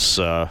Sutter is.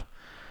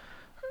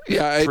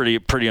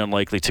 Pretty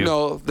unlikely too.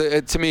 No,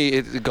 to me,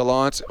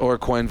 Gallant or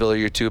Quenneville are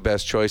your two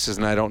best choices,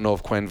 and I don't know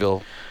if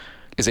Quenneville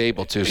is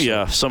able to. So.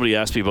 Yeah, somebody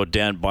asked me about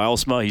Dan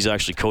Bilesma. He's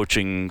actually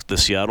coaching the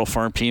Seattle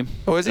farm team.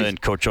 Oh, is he? And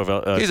Coach he's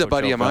Coach a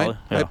buddy of mine.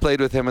 Yeah. I played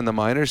with him in the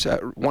minors.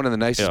 One of the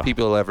nicest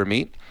people you'll ever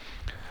meet.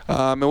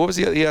 And what was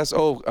the? Yes.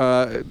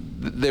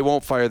 They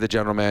won't fire the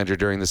general manager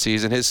during the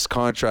season. His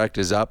contract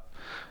is up.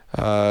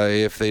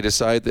 If they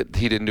decide that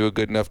he didn't do a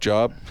good enough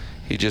job,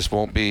 he just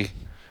won't be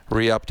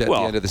re-upped at the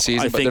end of the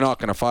season. But they're not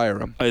going to fire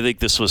him. I think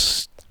this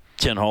was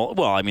Ken Holland.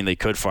 Well, they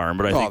could fire him,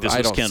 but I think this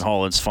was Ken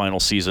Holland's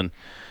final season.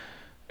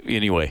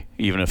 Anyway,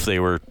 even if they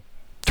were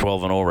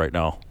 12-0 right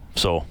now,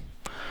 so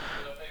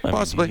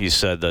possibly he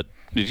said that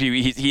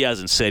he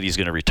hasn't said he's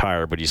going to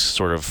retire, but he's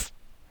sort of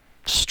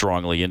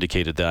strongly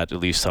indicated that, at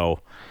least how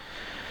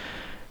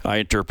I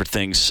interpret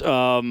things.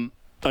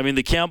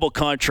 The Campbell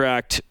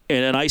contract,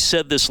 and I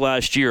said this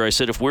last year. I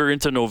said if we're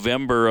into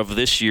November of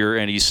this year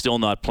and he's still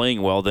not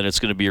playing well, then it's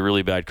going to be a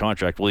really bad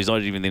contract. Well, he's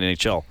not even in the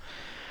NHL.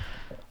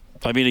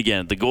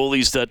 Again, the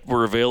goalies that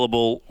were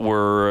available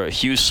were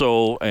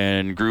Husso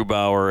and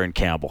Grubauer and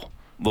Campbell.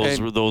 Those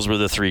were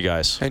the three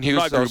guys. And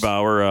Husso's,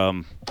 not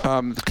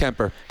Grubauer.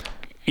 Kemper.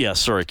 Yeah,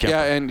 sorry, Kemper.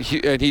 Yeah, and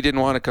he didn't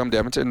want to come to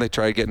Edmonton. They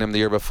tried getting him the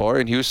year before,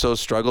 and Husso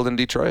struggled in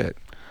Detroit.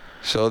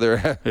 So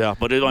they're yeah,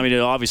 but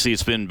obviously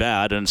it's been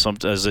bad, and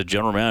as a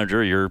general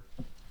manager, you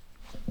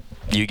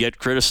get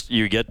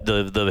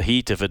the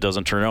heat if it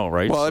doesn't turn out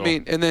right. Well,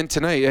 and then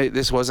tonight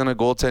this wasn't a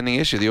goaltending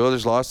issue. The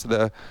Oilers lost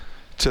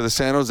to the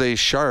San Jose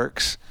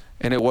Sharks,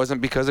 and it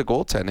wasn't because of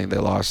goaltending they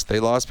lost. They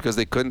lost because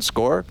they couldn't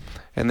score,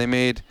 and they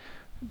made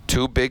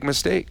two big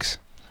mistakes.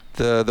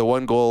 The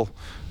one goal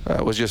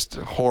was just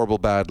horrible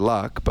bad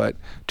luck, but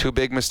two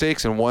big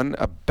mistakes, and one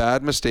a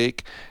bad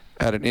mistake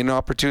at an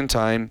inopportune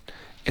time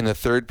in the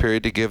third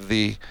period to give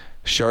the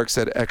Sharks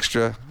that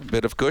extra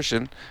bit of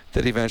cushion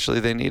that eventually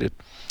they needed.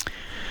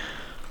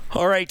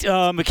 All right,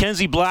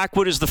 Mackenzie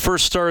Blackwood is the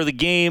first star of the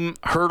game.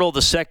 Hurdle,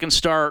 the second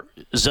star.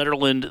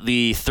 Zetterlund,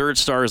 the third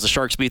star, as the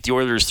Sharks beat the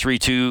Oilers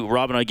 3-2.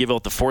 Rob and I give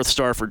out the fourth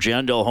star for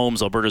Jandel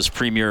Homes, Alberta's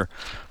premier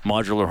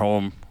modular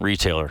home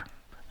retailer.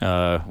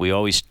 We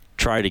always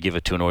try to give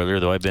it to an Oiler,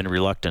 though I've been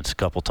reluctant a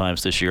couple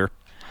times this year.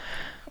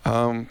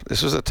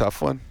 This was a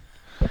tough one.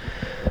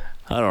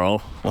 I don't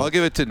know. I'll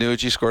give it to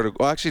Nuge. He scored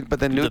but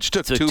then Nuge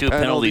took two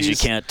penalties you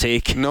can't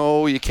take.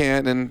 No, you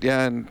can't,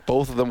 and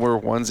both of them were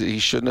ones that he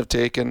shouldn't have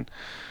taken.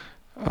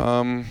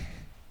 Hey,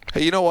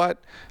 you know what?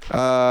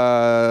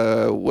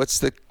 What's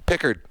the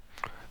Pickard?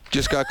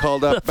 Just got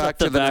called up back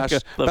to the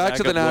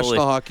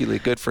National Hockey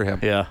League. Good for him.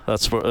 Yeah,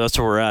 that's where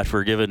we're at.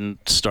 We're giving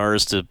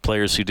stars to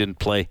players who didn't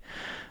play.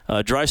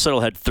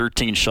 Draisaitl had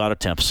 13 shot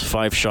attempts,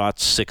 5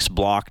 shots, 6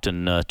 blocked,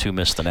 and 2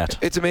 missed the net.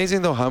 It's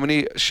amazing, though, how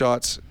many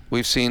shots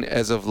we've seen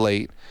as of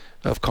late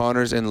of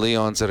Connors and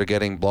Leon's that are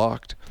getting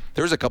blocked.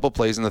 There was a couple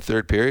plays in the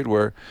third period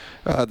where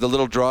the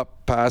little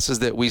drop passes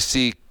that we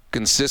see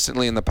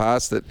consistently in the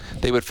past that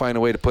they would find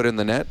a way to put in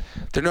the net,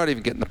 they're not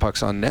even getting the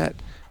pucks on net.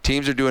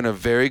 Teams are doing a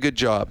very good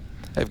job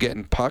of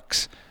getting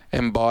pucks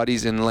and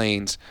bodies in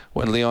lanes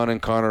when Leon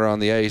and Connor are on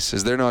the ice,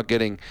 as they're not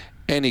getting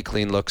any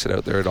clean looks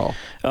out there at all.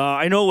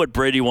 I know what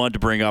Brady wanted to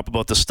bring up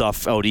about the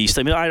stuff out east.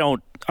 I mean, I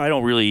don't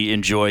really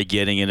enjoy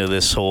getting into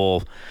this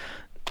whole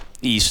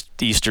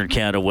Eastern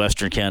Canada,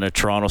 Western Canada,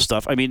 Toronto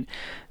stuff. I mean,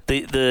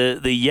 the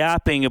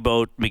yapping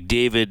about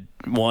McDavid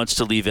wants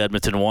to leave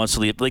Edmonton, wants to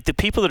leave, like, the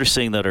people that are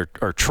saying that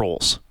are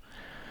trolls.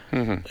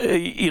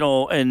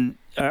 Mm-hmm. And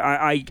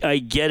I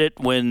get it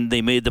when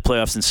they made the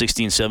playoffs in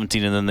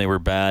 16-17 and then they were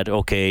bad.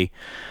 Okay.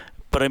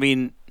 But I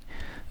mean,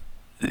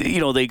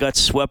 they got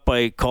swept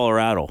by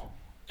Colorado.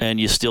 And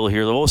you still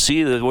hear,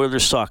 see, the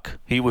Oilers suck.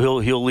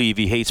 He'll leave.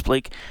 He hates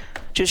Blake.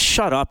 Just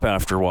shut up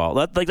after a while.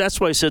 That's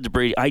why I said to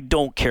Brady, I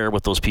don't care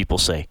what those people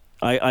say.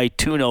 I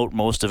tune out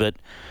most of it.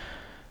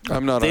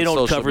 I'm not. They on don't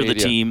social cover media. the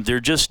team.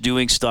 They're just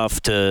doing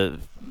stuff to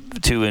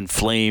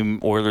inflame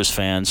Oilers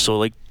fans.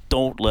 So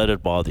don't let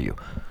it bother you.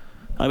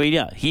 I mean,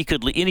 yeah,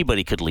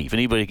 anybody could leave.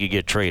 Anybody could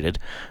get traded.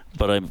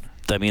 But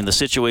I mean, the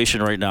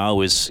situation right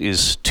now is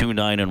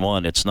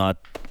 2-9-1. It's not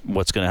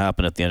what's going to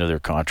happen at the end of their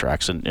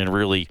contracts, and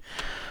really.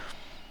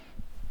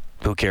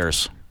 Who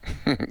cares?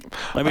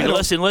 I mean,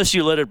 unless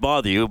you let it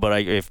bother you.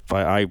 But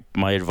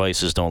my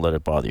advice is don't let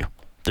it bother you.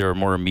 There are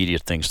more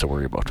immediate things to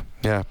worry about.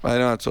 Yeah, I'm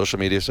not on social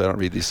media, so I don't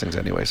read these things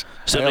anyways.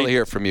 I only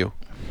hear it from you.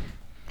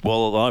 Well,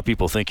 a lot of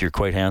people think you're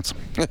quite handsome.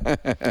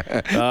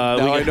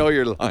 I know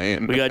you're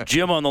lying. We got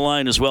Jim on the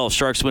line as well.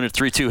 Sharks win at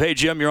 3-2. Hey,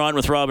 Jim, you're on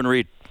with Robin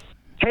Reed.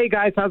 Hey,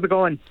 guys. How's it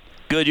going?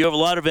 Good. You have a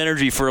lot of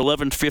energy for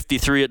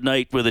 11:53 at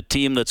night with a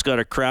team that's got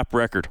a crap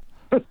record.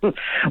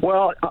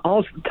 Well,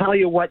 I'll tell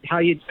you how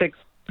you'd fix.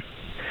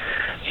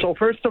 So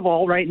first of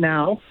all, right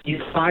now, you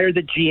fire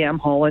the GM,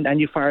 Holland, and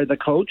you fire the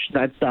coach.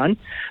 That's done.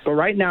 But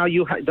right now,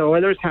 the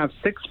Oilers have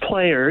 6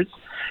 players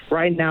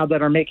right now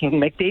that are making,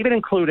 McDavid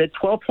included,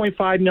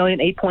 $12.5 million,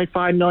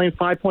 $8.5 million,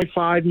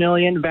 $5.5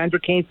 million, Vander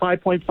Kane,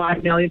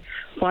 $5.5 million,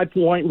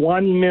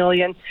 $5.1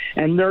 million,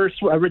 and Nurse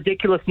a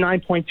ridiculous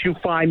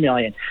 $9.25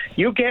 million.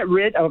 You get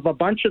rid of a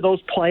bunch of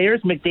those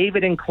players,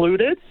 McDavid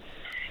included,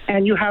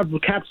 and you have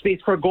cap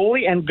space for a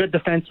goalie and good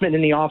defensemen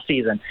in the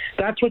offseason.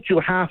 That's what you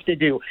have to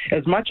do.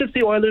 As much as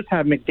the Oilers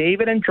have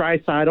McDavid and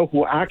Draisaitl,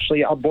 who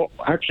actually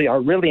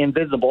are really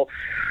invisible,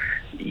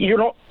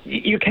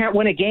 you can't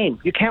win a game.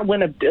 You can't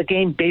win a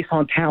game based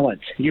on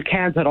talent. You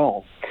can't at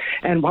all.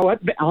 And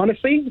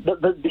honestly,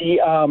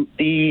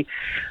 the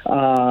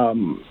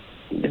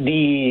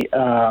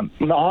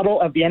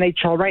model of the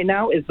NHL right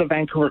now is the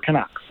Vancouver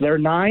Canucks. They're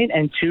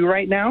 9-2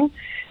 right now.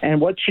 And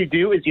what you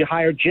do is you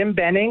hire Jim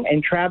Benning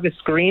and Travis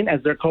Green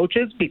as their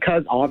coaches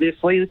because,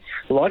 obviously,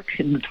 look,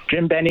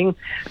 Jim Benning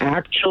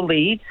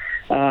actually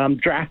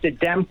drafted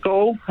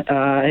Demko,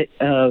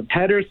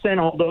 Pedersen,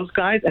 all those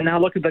guys, and now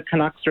look at the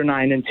Canucks are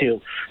 9-2.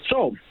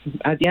 So,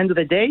 at the end of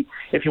the day,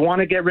 if you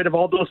want to get rid of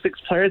all those 6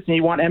 players and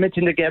you want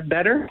Edmonton to get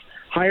better,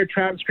 hire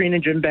Travis Green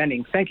and Jim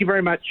Benning. Thank you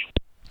very much.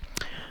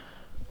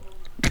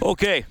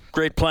 Okay,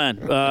 great plan.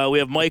 We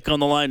have Mike on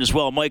the line as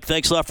well. Mike,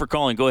 thanks a lot for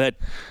calling. Go ahead.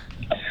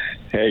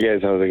 Hey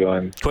guys, how's it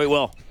going? Quite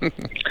well.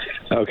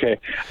 Okay,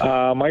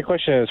 my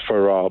question is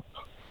for Rob.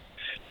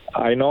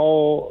 I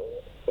know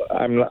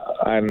I'm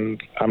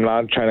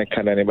not trying to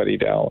cut anybody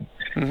down,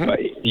 but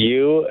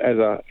you as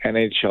a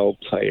NHL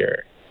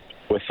player,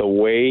 with the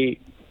way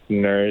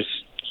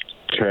Nurse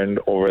turned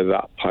over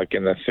that puck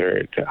in the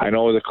third, I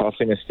know it was a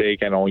costly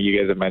mistake. I know you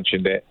guys have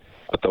mentioned it,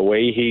 but the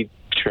way he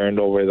turned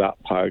over that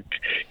puck,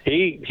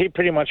 he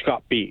pretty much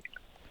got beat.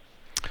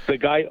 The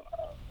guy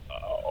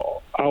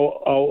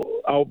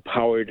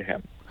outpowered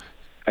him.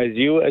 As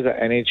you, as an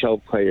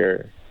NHL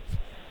player,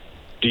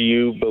 do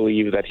you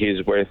believe that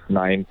he's worth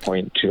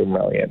 $9.2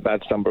 million?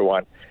 That's number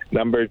one.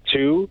 Number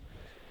two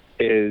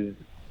is,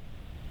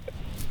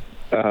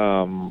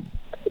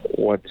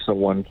 what's the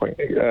one point?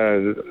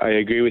 I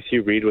agree with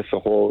you, Reed, with the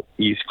whole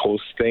East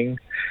Coast thing.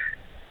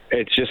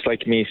 It's just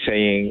like me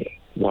saying,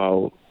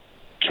 well,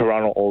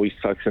 Toronto always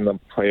sucks in the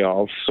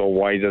playoffs, so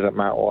why does it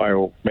matter?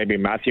 Or maybe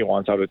Matthew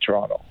wants out of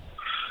Toronto.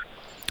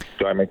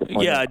 Do I make a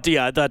point? Yeah,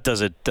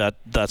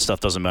 that stuff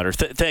doesn't matter.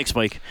 Thanks,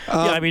 Mike.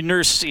 I mean,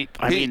 Nurse.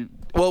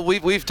 Well,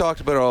 we've talked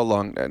about it all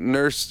along.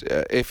 Nurse,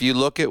 if you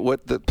look at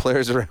what the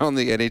players around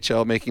the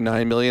NHL making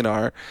 $9 million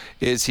are,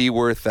 is he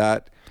worth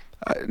that?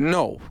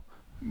 No,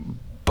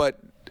 but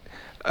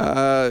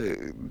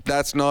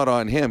that's not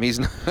on him. He's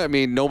not, I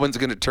mean, no one's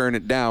going to turn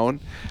it down.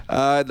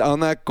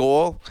 On that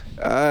goal,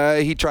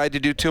 he tried to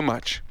do too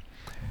much.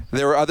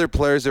 There were other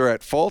players that were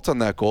at fault on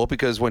that goal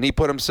because when he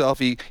put himself,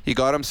 he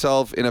got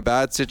himself in a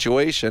bad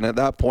situation. At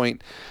that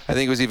point, I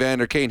think it was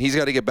Evander Kane. He's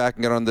got to get back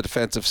and get on the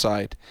defensive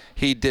side.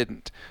 He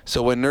didn't.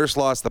 So when Nurse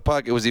lost the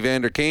puck, it was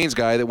Evander Kane's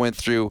guy that went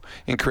through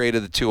and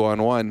created the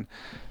 2-on-1.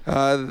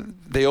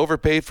 They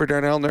overpaid for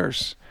Darnell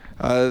Nurse.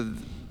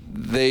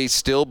 They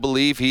still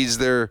believe he's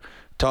their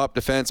top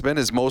defenseman,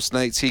 as most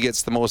nights he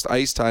gets the most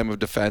ice time of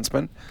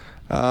defenseman.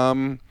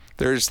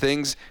 There's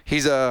things,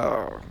 he's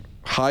a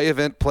high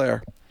event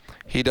player.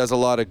 He does a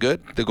lot of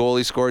good. The goal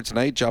he scored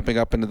tonight, jumping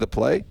up into the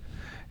play,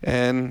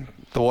 and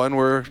the one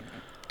where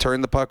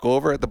turned the puck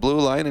over at the blue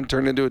line and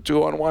turned into a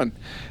 2-on-1.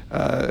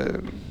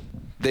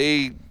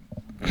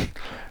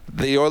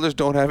 The Oilers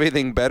don't have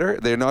anything better.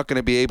 They're not going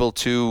to be able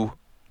to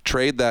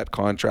trade that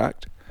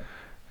contract.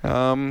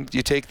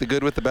 You take the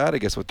good with the bad, I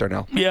guess, with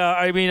Darnell. Yeah,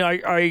 I mean,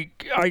 I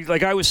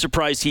was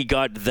surprised he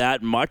got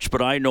that much,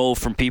 but I know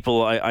from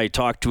people I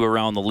talked to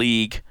around the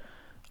league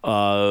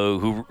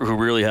who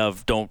really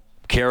don't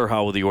care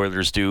how the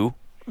Oilers do.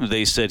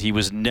 They said he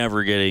was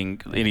never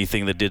getting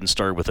anything that didn't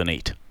start with an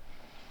 8.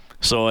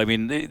 So I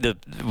mean,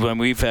 when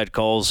we've had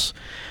calls,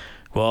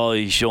 well,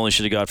 he only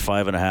should have got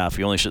 5.5.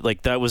 He only should,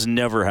 like, that was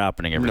never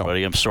happening.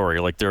 Everybody, no. I'm sorry.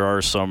 Like, there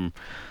are some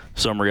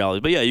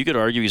reality, but yeah, you could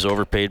argue he's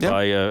overpaid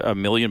by $1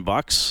 million.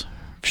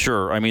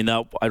 Sure. I mean,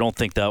 that I don't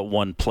think that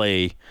one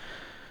play.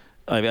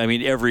 I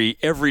mean, every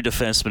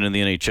defenseman in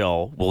the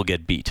NHL will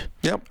get beat.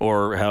 Yep.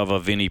 Or have a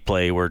Vinny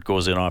play where it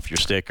goes in off your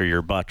stick or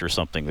your butt or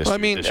something this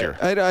year.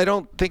 I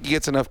don't think he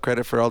gets enough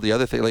credit for all the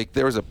other things. Like,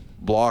 there was a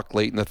block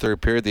late in the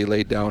third period they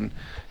laid down,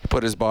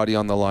 put his body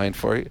on the line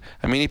for it.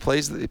 I mean, he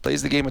plays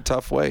the game a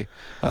tough way.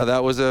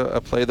 That was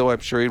a play, though, I'm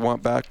sure he'd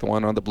want back, the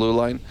one on the blue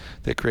line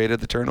that created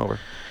the turnover.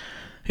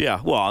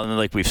 Yeah, well, and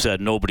like we've said,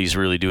 nobody's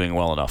really doing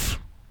well enough.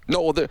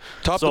 No, the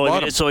top to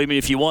bottom. I mean,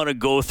 if you want to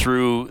go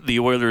through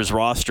the Oilers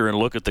roster and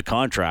look at the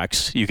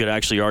contracts, you could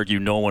actually argue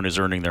no one is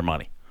earning their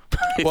money.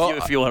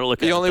 if you want to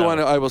look at the only one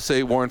I will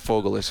say, Warren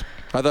Foegele is.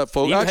 I thought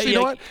Foegele. You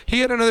know what? He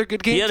had another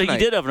good game tonight. He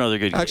did have another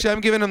good game. Actually,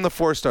 I'm giving him the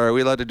 4-star. Are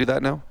we allowed to do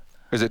that now?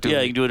 Is it?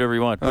 Yeah, you can do whatever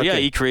you want. But yeah,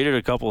 he created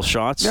a couple of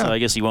shots. Yeah. I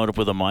guess he wound up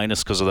with a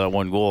minus because of that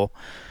one goal.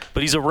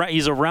 But he's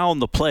around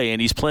the play,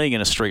 and he's playing in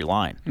a straight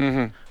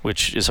line,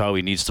 which is how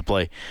he needs to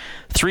play.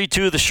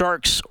 3-2, the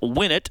Sharks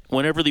win it.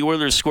 Whenever the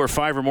Oilers score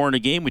 5 or more in a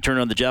game, we turn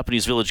on the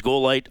Japanese Village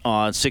goal light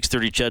on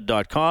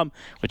 630ched.com,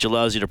 which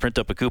allows you to print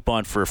up a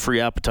coupon for a free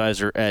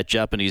appetizer at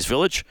Japanese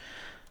Village.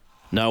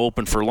 Now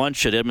open for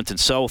lunch at Edmonton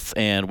South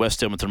and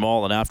West Edmonton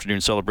Mall. An afternoon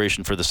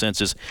celebration for the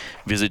senses.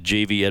 Visit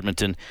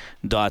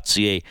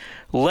jvedmonton.ca.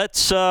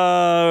 Let's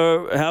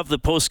have the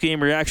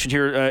post-game reaction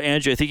here.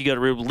 Angie, I think you got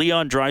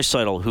Leon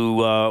Draisaitl, who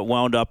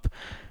wound up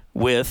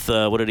with,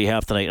 what did he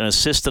have tonight? An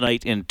assist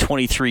tonight in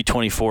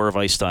 23-24 of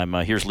ice time.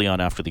 Here's Leon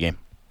after the game.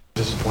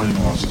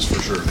 Disappointing losses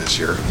for sure this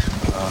year.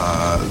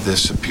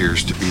 This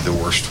appears to be the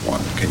worst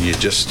one. Can you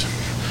just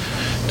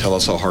tell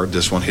us how hard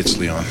this one hits,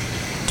 Leon?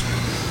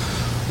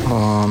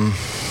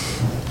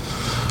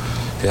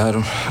 Yeah, I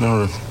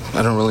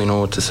don't really know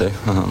what to say.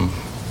 I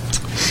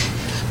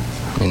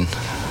mean,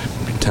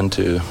 we tend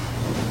to,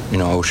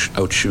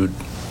 outshoot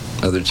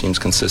other teams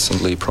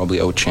consistently, probably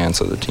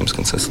outchance other teams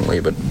consistently,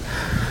 but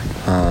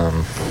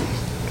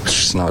it's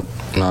just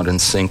not in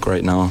sync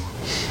right now.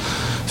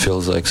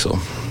 Feels like so.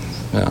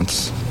 Yeah,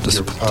 it's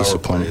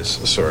disappointing.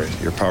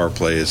 Your power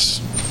play it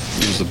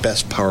was the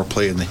best power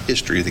play in the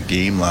history of the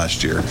game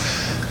last year,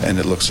 and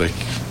it looks like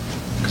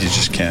you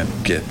just can't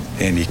get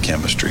any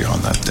chemistry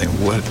on that thing.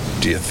 What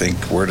do you think?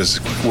 Where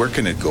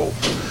can it go?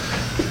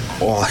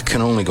 Well, it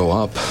can only go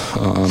up.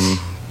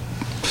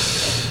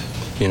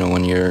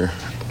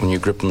 When you're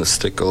gripping the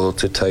stick a little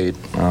too tight,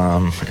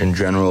 in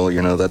general,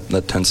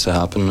 that tends to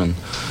happen. And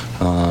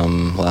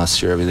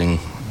last year, everything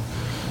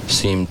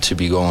seemed to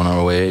be going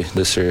our way.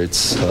 This year,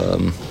 it's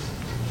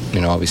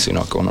obviously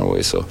not going our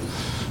way. So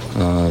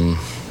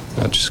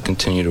I just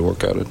continue to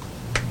work at it.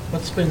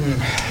 What's been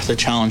the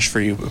challenge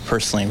for you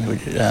personally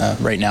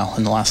right now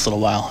in the last little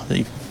while?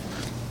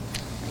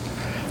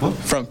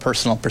 From a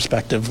personal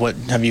perspective, what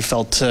have you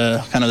felt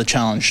kind of the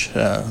challenge?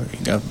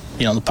 The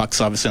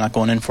puck's obviously not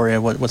going in for you.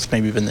 What's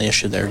maybe been the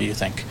issue there, do you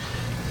think?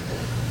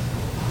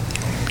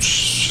 It's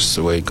just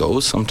the way it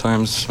goes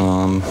sometimes.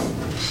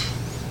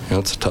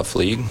 It's a tough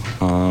league.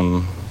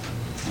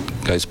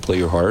 Guys play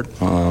you hard.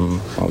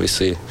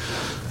 Obviously,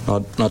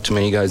 not too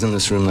many guys in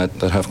this room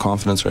that have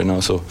confidence right now,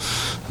 so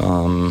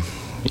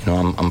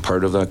I'm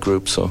part of that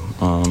group, so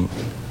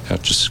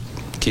just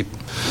keep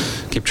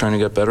trying to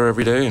get better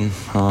every day. And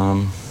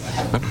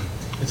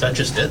is that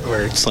just it,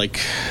 where it's like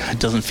it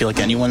doesn't feel like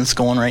anyone's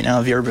going right now?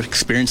 Have you ever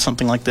experienced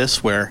something like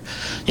this, where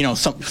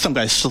some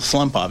guys still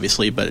slump,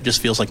 obviously, but it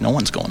just feels like no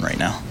one's going right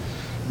now?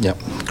 Yep,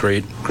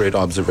 great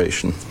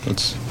observation.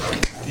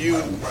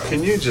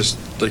 Can you just,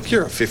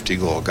 you're a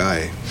 50-goal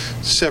guy,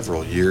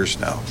 several years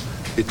now.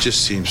 It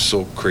just seems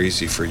so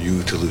crazy for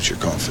you to lose your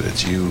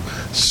confidence. You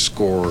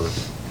score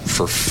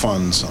for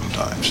fun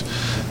sometimes.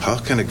 How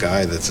can a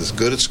guy that's as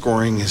good at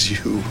scoring as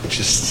you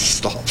just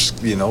stops,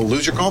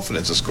 lose your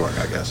confidence in scoring,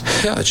 I guess?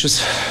 Yeah, it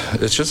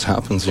just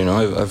happens,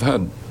 I've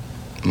had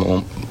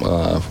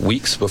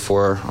weeks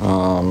before,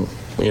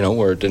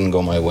 where it didn't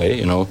go my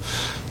way,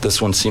 This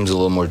one seems a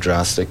little more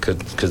drastic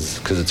because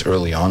it's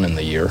early on in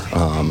the year,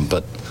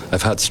 but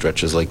I've had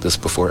stretches like this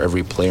before.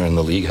 Every player in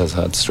the league has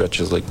had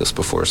stretches like this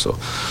before, so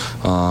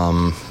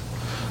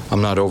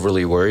I'm not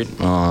overly worried.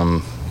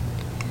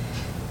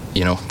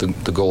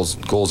 the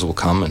goals will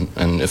come,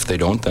 and if they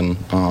don't, then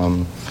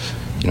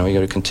you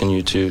got to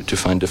continue to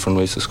find different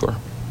ways to score.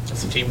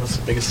 As a team, what's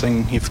the biggest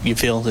thing you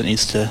feel that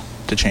needs to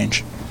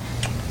change?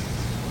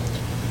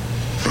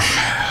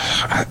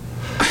 I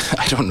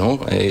don't know.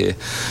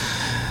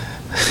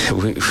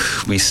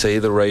 We say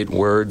the right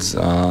words.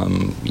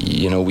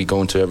 We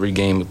go into every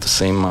game with the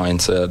same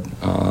mindset.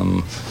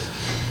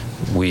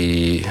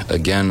 We,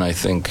 again, I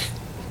think,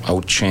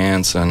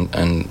 outchance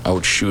and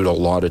outshoot a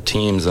lot of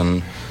teams,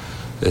 and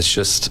it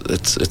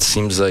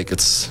seems like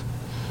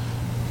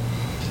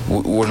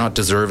we're not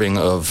deserving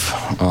of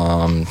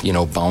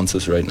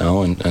bounces right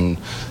now, and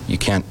you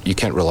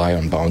can't rely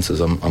on bounces.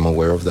 I'm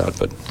aware of that,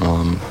 but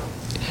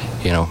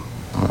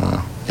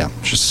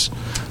just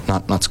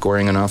not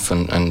scoring enough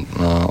and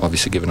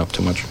obviously giving up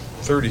too much.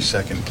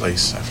 32nd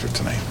place after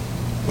tonight,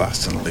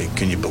 last in the league.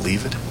 Can you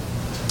believe it?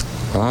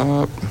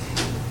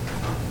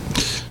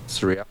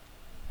 It's real.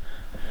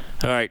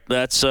 All right,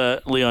 that's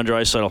Leon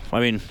Draisaitl. I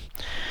mean,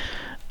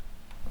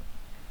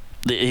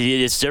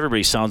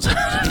 everybody sounds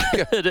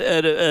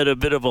at a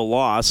bit of a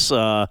loss.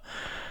 I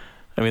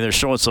mean, they're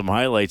showing some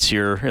highlights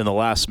here in the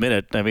last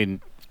minute. I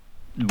mean,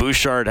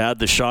 Bouchard had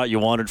the shot you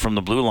wanted from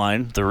the blue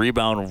line. The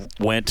rebound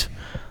went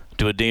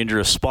to a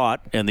dangerous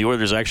spot, and the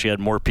Oilers actually had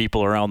more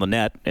people around the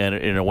net, and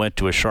it went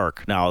to a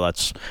Shark. Now,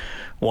 that's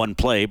one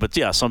play, but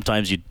yeah,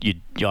 sometimes you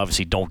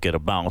obviously don't get a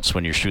bounce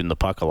when you're shooting the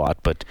puck a lot,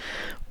 but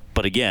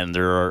again,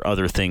 there are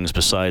other things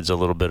besides a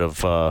little bit of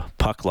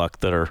puck luck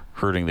that are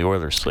hurting the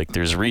Oilers. Like,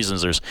 there's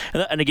reasons.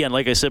 And again,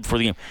 like I said before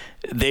the game,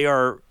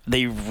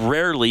 they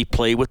rarely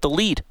play with the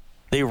lead.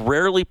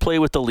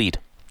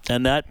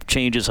 And that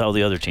changes how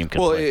the other team can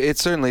play. Well, it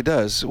certainly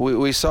does.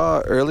 We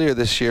saw earlier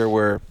this year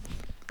where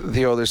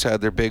the Oilers had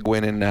their big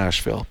win in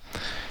Nashville.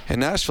 And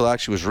Nashville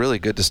actually was really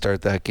good to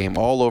start that game.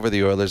 All over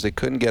the Oilers. They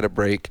couldn't get a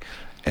break,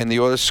 and the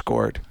Oilers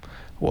scored.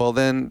 Well,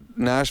 then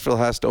Nashville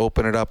has to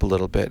open it up a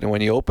little bit. And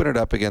when you open it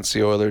up against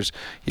the Oilers,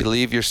 you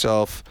leave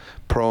yourself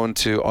prone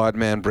to odd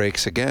man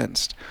breaks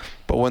against.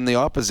 But when the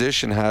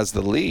opposition has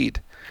the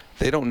lead,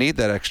 they don't need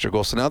that extra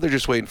goal. So now they're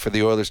just waiting for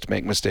the Oilers to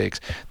make mistakes.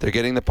 They're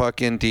getting the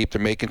puck in deep.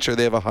 They're making sure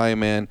they have a high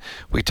man.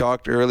 We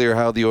talked earlier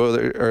how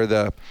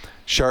the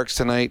Sharks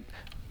tonight,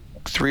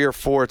 3 or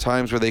 4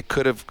 times where they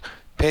could have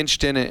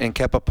pinched in and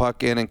kept a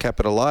puck in and kept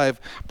it alive,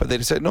 but they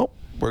just said, nope,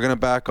 we're going to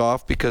back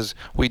off because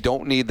we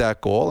don't need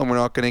that goal, and we're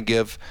not going to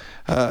give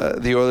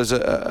the Oilers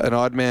an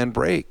odd man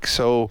break.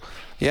 So,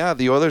 yeah,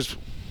 the Oilers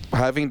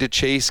having to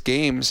chase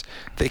games,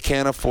 they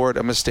can't afford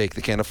a mistake.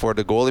 They can't afford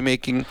a goalie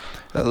making,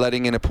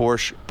 letting in a poor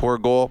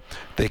goal.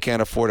 They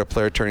can't afford a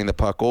player turning the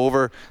puck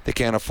over. They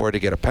can't afford to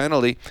get a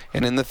penalty.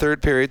 And in the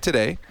third period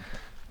today,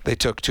 they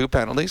took 2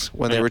 penalties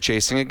when they were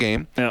chasing a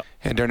game,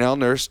 and Darnell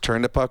Nurse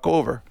turned the puck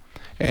over.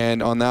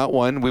 And on that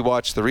one, we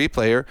watched the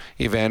replayer.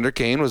 Evander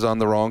Kane was on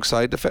the wrong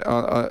side at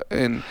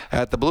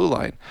the blue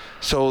line.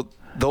 So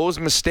those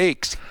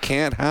mistakes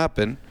can't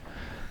happen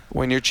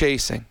when you're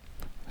chasing.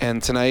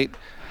 And tonight,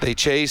 they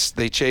chased,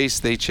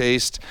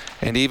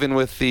 and even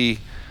with the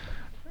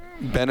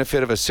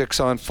benefit of a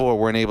 6-on-4,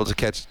 weren't able to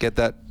get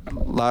that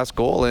last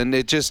goal. And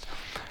it just,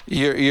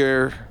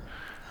 you're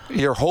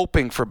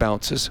hoping for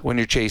bounces when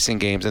you're chasing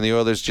games, and the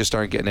Oilers just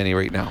aren't getting any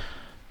right now.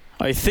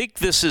 I think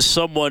this is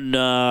someone,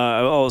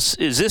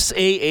 is this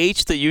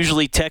AH that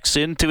usually texts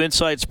into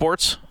Inside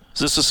Sports? Is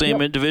this the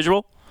same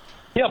individual?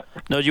 Yep.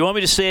 No, do you want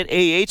me to say it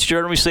AH, or do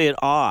you want me to say it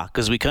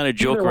because we kind of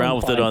joke around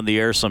with it on the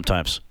air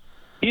sometimes?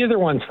 Either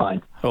one's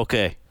fine.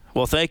 Okay.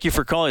 Well, thank you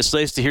for calling. It's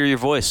nice to hear your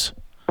voice.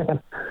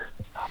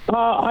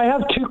 I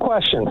have 2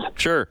 questions.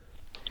 Sure.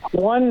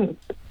 One,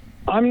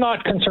 I'm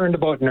not concerned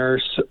about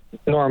Nurse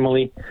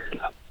normally,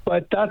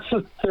 but that's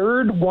the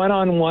 3rd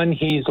one-on-one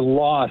he's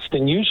lost,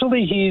 and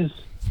usually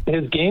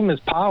his game is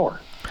power.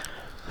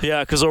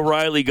 Yeah, because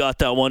O'Reilly got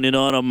that one in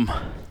on him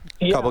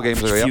a couple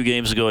games ago. A few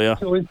games ago, yeah.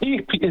 So is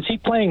he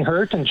playing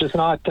hurt and just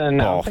not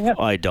announcing it?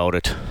 I doubt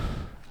it.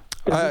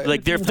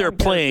 If they're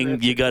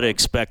playing, you got to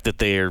expect that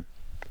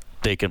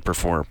they can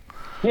perform.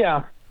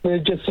 Yeah,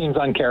 it just seems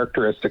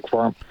uncharacteristic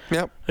for him.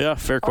 Yep. Yeah,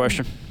 fair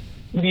question.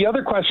 The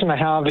other question I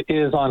have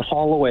is on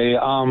Holloway.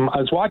 I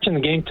was watching the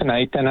game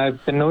tonight, and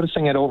I've been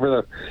noticing it over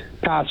the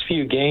past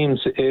few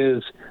games.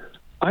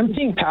 I'm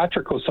seeing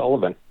Patrick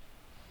O'Sullivan.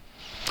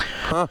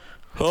 Huh.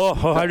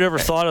 Oh, I never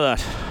thought of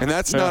that. And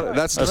that's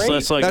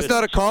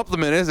not a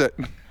compliment, is it?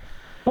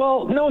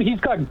 Well, no, he's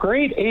got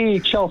great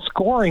AHL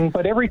scoring,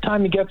 but every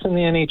time he gets in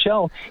the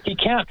NHL, he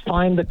can't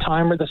find the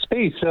time or the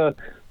space. The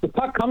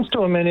puck comes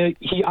to him, and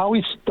he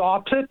always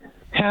stops it,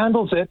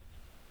 handles it,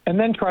 and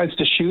then tries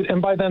to shoot,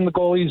 and by then the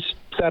goalie's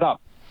set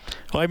up.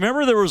 Well, I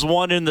remember there was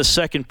one in the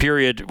second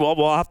period.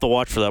 Well, I'll have to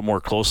watch for that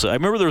more closely. I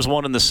remember there was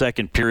one in the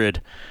second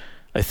period.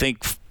 I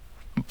think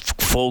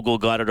Fogle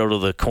got it out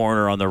of the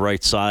corner on the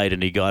right side,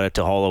 and he got it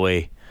to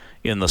Holloway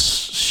on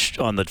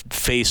the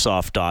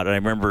face-off dot. And I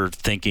remember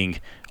thinking,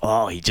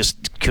 he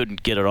just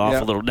couldn't get it off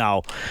a little.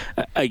 Now,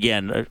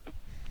 again,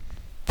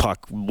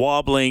 puck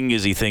wobbling?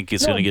 Does he think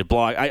it's going to get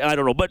blocked? I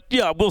don't know. But,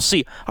 yeah, we'll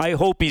see. I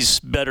hope he's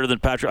better than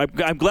Patrick.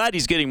 I'm glad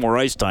he's getting more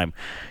ice time,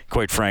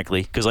 quite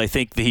frankly, because I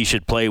think that he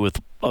should play with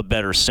a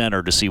better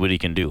center to see what he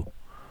can do.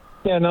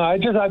 Yeah, no,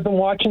 I've been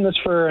watching this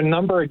for a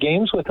number of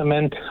games with him,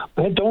 and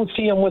I don't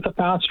see him with a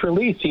fast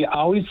release. He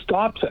always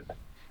stops it.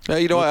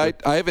 You know, I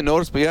haven't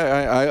noticed, but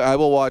I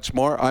will watch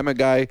more. I'm a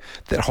guy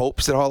that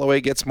hopes that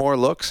Holloway gets more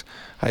looks.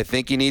 I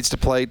think he needs to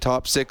play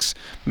top 6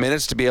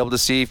 minutes to be able to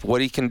see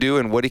what he can do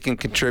and what he can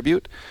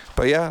contribute.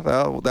 But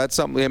yeah, that's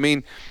something. I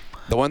mean,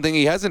 the one thing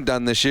he hasn't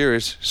done this year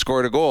is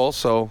scored a goal.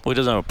 So he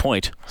doesn't have a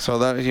point. So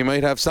that he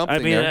might have something. I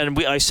mean, there.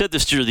 and I said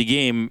this during the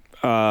game.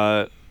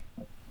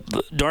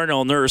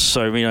 Darnell Nurse,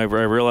 I mean, I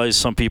realize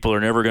some people are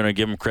never going to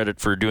give him credit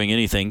for doing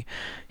anything.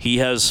 He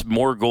has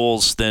more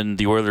goals than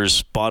the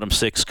Oilers' bottom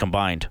 6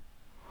 combined.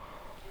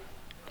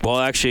 Well,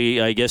 actually,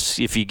 I guess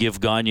if you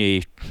give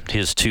Gagne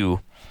his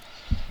 2.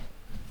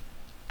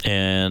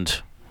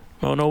 And,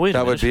 oh, no, wait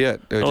a minute. That would be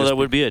it. That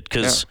would be it,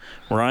 because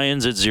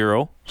Ryan's at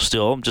 0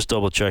 still. I'm just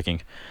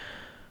double-checking.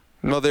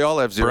 No, they all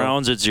have 0.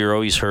 Brown's at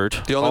 0. He's hurt.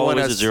 The only one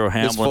is at 0.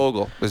 Hamlin. Is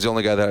Fogle. Is the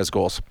only guy that has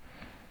goals.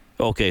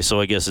 Okay, so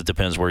I guess it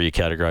depends where you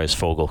categorize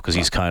Fogle, because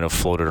he's kind of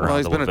floated around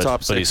he's a been little a top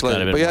bit. 6 But he's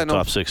kind of been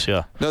top 6,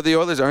 yeah. No, the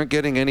Oilers aren't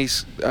getting any.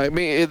 I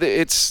mean,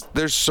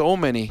 there's so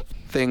many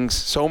things,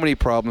 so many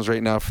problems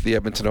right now for the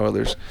Edmonton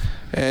Oilers,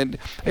 and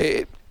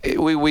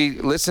we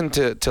listened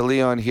to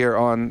Leon here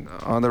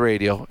on the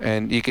radio,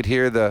 and you could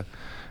hear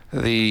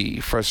the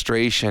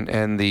frustration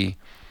and the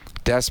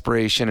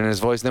desperation in his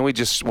voice. And then we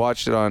just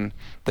watched it on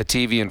the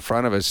TV in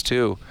front of us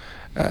too.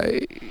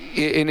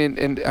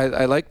 And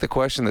I like the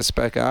question that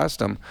Speck asked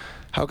him.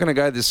 How can a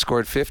guy that's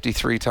scored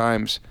 53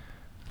 times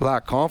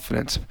lack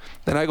confidence?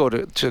 Then I go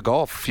to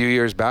golf a few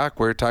years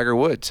back where Tiger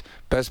Woods,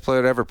 best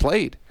player that ever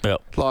played,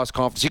 lost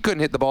confidence. He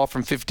couldn't hit the ball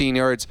from 15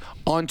 yards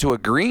onto a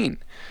green.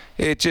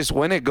 It just,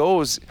 when it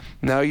goes,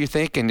 now you're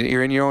thinking,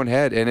 you're in your own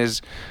head. And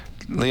as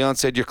Leon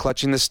said, you're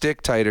clutching the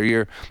stick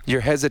tighter. You're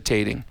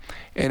hesitating.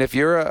 And if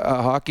you're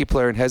a hockey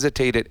player and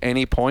hesitate at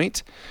any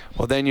point,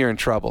 well, then you're in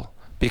trouble.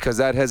 Because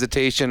that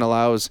hesitation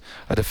allows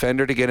a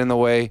defender to get in the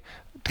way,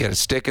 get a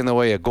stick in the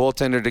way, a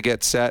goaltender to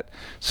get set.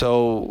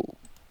 So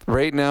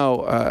right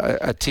now,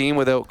 a team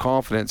without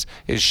confidence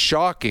is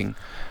shocking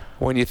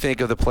when you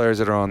think of the players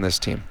that are on this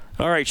team.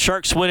 All right,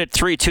 Sharks win at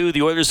 3-2.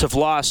 The Oilers have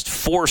lost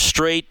 4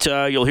 straight.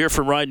 You'll hear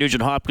from Ryan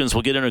Nugent-Hopkins.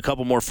 We'll get in a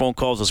couple more phone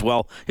calls as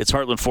well. It's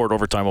Heartland Ford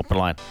Overtime Open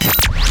Line.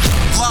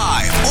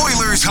 Live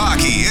Oilers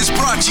hockey is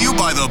brought to you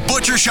by the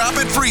Butcher Shop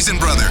at Friesen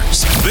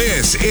Brothers.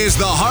 This is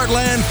the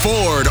Heartland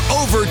Ford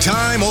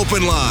Overtime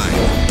Open Line.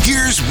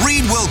 Here's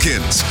Reed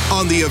Wilkins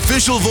on the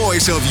official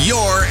voice of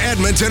your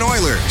Edmonton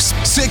Oilers.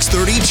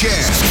 630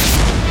 CHED.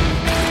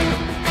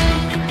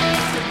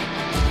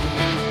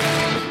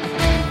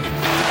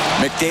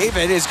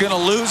 McDavid is going to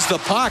lose the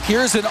puck.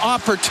 Here's an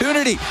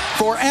opportunity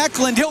for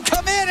Eklund. He'll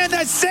come in, and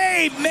the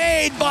save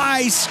made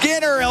by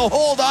Skinner. He'll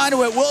hold on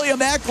to it.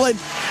 William Eklund,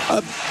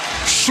 a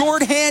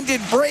short-handed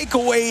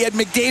breakaway at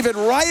McDavid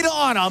right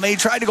on him. He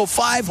tried to go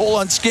 5-hole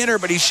on Skinner,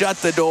 but he shut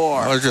the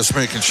door. They're just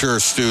making sure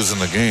Stu's in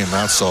the game.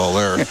 That's all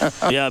there.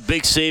 Yeah,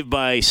 big save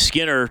by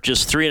Skinner.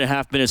 Just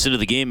 3.5 minutes into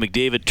the game,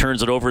 McDavid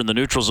turns it over in the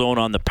neutral zone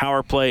on the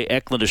power play.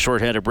 Eklund, a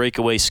short-handed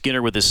breakaway.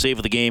 Skinner with his save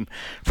of the game.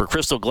 For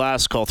Crystal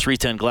Glass, call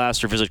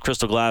 310-GLASS or visit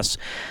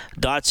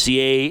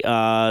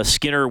crystalglass.ca.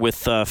 Skinner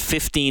with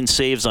 15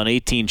 saves on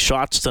 18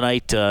 shots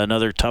tonight.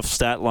 Another tough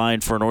stat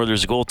line for an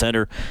Oilers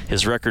goaltender.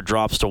 His record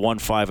drops to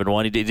 1-5-1.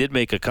 He did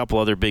make a couple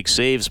other big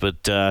saves,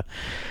 but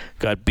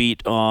got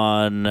beat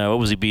on, what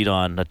was he beat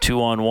on? A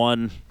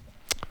 2-on-1.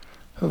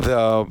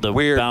 The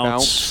weird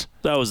bounce.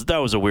 That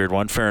was a weird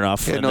one. Fair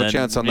enough. He had no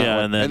chance on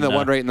that one. And the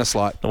one right in the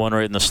slot. The one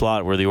right in the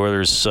slot where the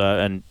Oilers,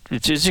 and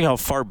it's interesting how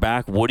far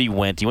back Woody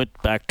went. He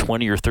went back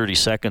 20 or 30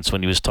 seconds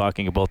when he was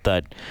talking about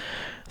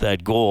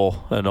that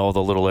goal and all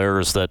the little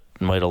errors that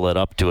might have led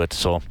up to it.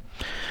 So,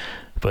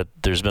 but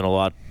there's been a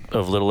lot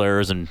of little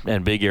errors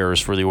and big errors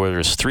for the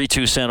Oilers.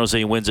 3-2 San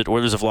Jose wins it.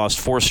 Oilers have lost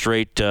 4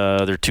 straight.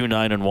 They're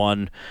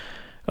 2-9-1.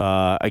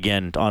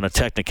 Again, on a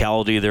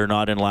technicality, they're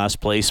not in last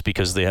place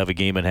because they have a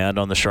game in hand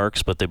on the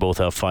Sharks, but they both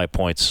have 5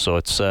 points, so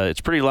it's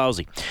pretty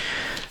lousy.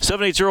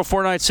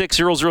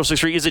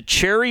 780-496-0063. Is it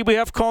Cherry we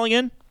have calling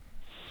in?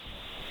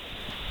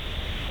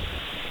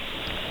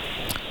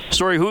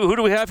 Sorry, who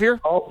do we have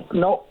here? Oh,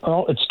 no,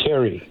 it's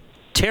Terry.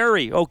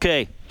 Terry,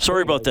 okay.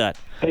 Sorry about that.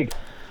 Hey.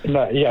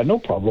 Yeah, no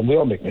problem. We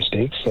all make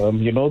mistakes. The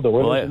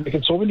Oilers are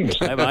making so many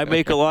mistakes. I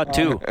make a lot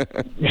too.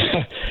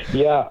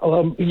 Yeah.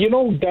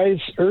 Guys,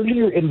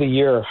 earlier in the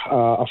year,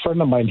 a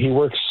friend of mine, he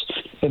works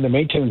in the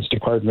maintenance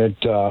department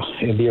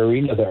in the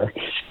arena there.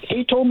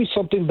 He told me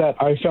something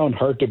that I found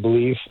hard to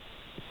believe,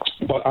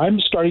 but I'm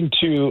starting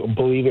to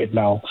believe it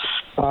now.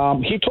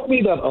 He told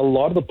me that a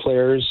lot of the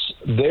players,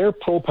 they're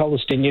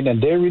pro-Palestinian,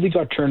 and they really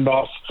got turned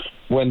off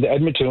when the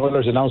Edmonton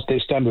Oilers announced they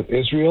stand with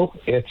Israel.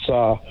 It's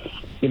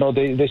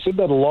they said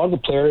that a lot of the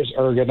players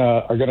are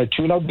gonna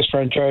tune out this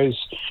franchise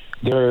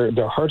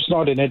their heart's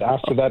not in it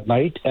after that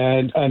night,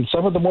 and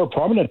some of the more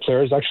prominent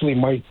players actually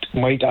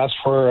might ask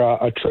for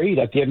a trade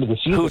at the end of the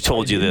season. Who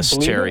told you this,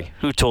 Terry?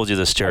 Who told you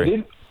this,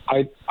 Terry?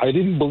 I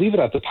didn't believe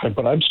it at the time,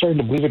 but I'm starting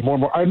to believe it more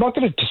and more. I'm not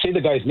going to say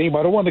the guy's name.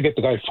 I don't want to get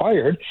the guy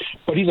fired,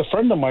 but he's a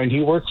friend of mine.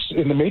 He works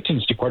in the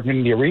maintenance department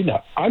in the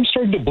arena. I'm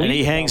starting to believe. And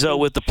he hangs out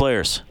with the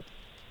players.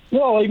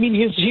 Well, I mean,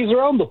 he's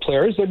around the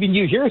players. I mean,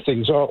 you hear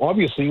things,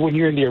 obviously, when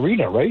you're in the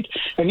arena, right?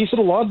 And he said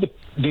a lot of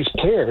these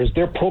players,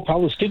 they're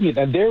pro-Palestinian,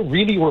 and they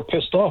really were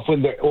pissed off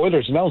when the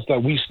Oilers announced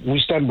that we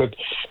stand with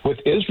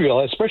Israel,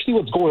 especially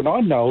what's going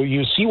on now.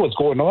 You see what's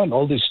going on,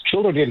 all these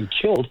children getting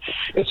killed.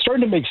 It's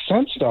starting to make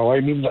sense now. I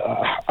mean,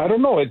 I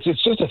don't know. It's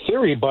just a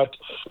theory, but...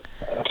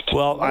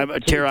 Well,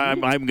 Terry,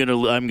 I'm gonna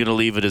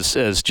leave it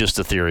as just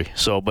a theory.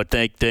 So, but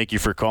thank you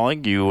for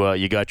calling.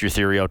 You got your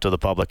theory out to the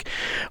public.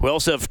 We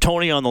also have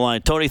Tony on the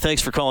line. Tony,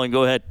 thanks for calling.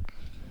 Go ahead.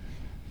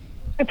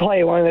 I'm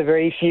probably one of the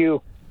very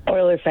few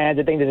Oilers fans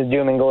that think this is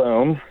doom and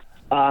gloom.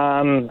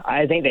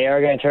 I think they are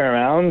going to turn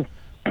around.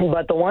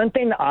 But the one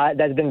thing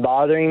that's been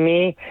bothering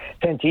me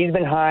since he's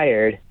been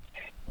hired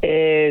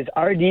is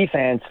our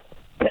defense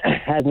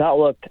has not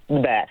looked the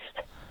best.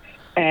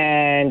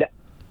 And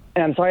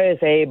I'm sorry to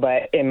say,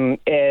 but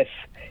if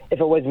it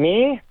was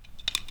me,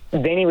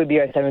 Vinny would be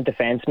our seventh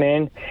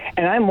defenseman.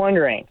 And I'm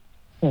wondering,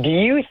 do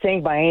you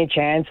think by any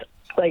chance,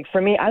 like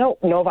for me, I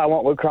don't know if I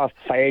want Woodcroft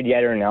fired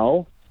yet or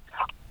no.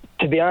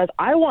 To be honest,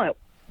 I want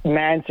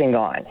Manson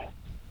gone.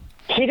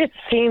 He just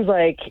seems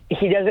like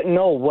he doesn't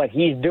know what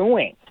he's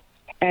doing.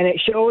 And it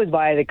shows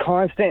by the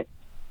constant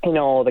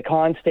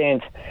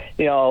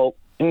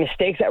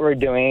mistakes that we're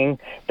doing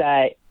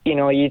that,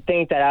 you'd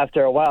think that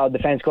after a while,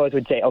 defense coach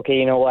would say, okay,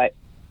 you know what?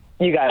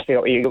 You got to figure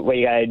out what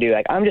you got to do.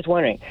 Like, I'm just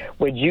wondering,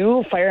 would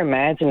you fire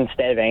Manson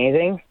instead of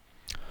anything?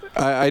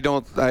 I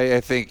don't.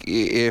 I think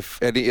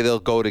they'll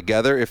go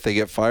together if they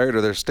get fired, or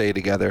they'll stay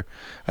together.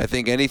 I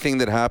think anything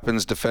that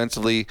happens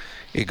defensively,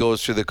 it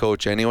goes through the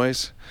coach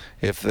anyways.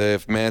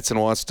 If Manson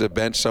wants to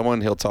bench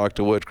someone, he'll talk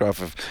to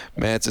Woodcroft. If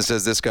Manson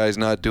says this guy's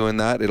not doing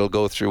that, it'll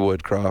go through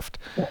Woodcroft.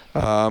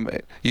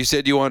 You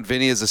said you want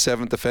Vinny as the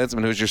seventh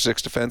defenseman. Who's your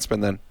sixth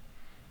defenseman then?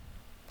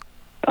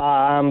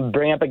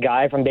 Bring up a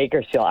guy from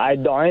Bakersfield.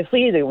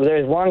 Honestly,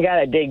 there's one guy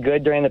that did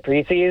good during the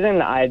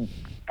preseason. I'd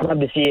love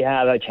to see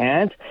have a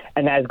chance,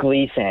 and that's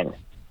Gleason.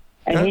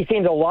 And he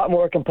seems a lot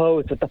more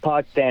composed with the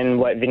puck than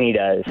what Vinny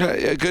does.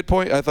 Yeah, good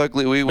point. I thought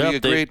we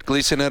agreed.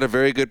 Gleason had a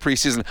very good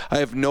preseason. I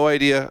have no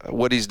idea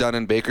what he's done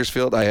in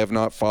Bakersfield. I have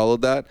not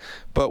followed that.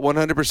 But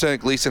 100%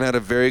 Gleason had a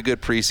very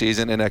good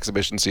preseason and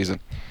exhibition season.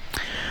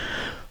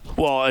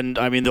 Well, and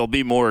I mean, there'll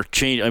be more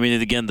change. I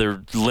mean, again,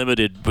 they're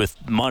limited with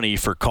money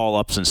for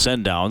call-ups and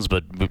send-downs,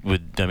 but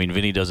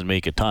Vinny doesn't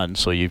make a ton,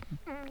 so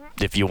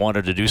if you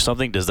wanted to do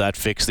something, does that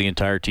fix the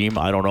entire team?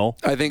 I don't know.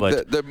 I think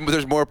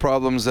there's more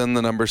problems than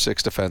the number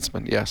 6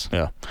 defenseman, yes.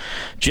 Yeah.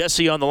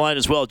 Jesse on the line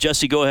as well.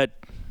 Jesse, go ahead.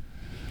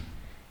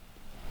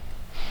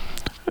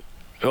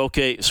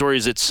 Okay,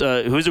 sorry,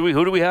 who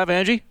do we have,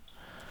 Angie?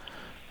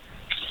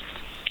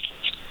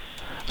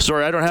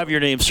 Sorry, I don't have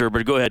your name, sir,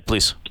 but go ahead,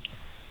 please.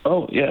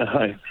 Oh, yeah,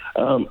 hi.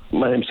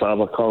 My name's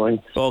Saba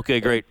calling. Okay,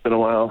 great. It's been a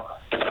while.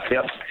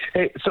 Yep.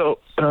 Hey, so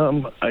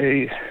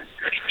I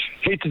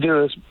hate to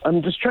do this.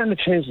 I'm just trying to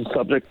change the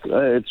subject.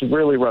 It's a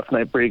really rough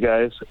night for you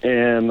guys,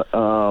 and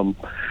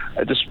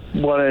I just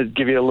want to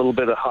give you a little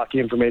bit of hockey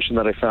information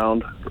that I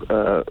found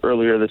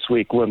earlier this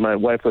week when my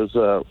wife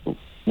was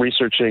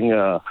researching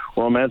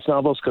romance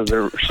novels because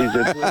she's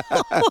into it.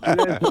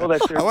 You guys know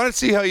that I want to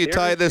see how you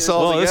tie this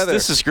all together.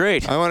 This is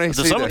great. I want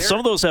to see some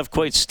of those have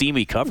quite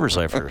steamy covers,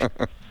 I've heard.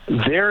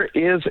 There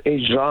is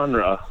a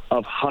genre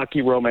of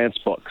hockey romance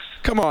books.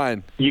 Come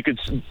on. Here's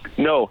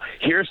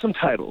some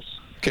titles.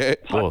 Okay.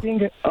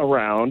 Pucking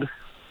around,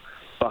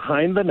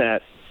 behind the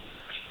net,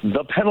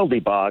 the penalty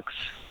box,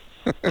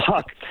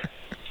 pucked,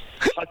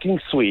 pucking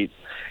sweet.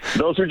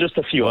 Those are just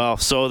a few. Wow,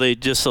 so they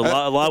just a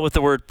lot with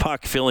the word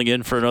puck filling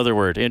in for another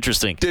word.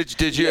 Interesting.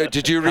 Did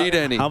you read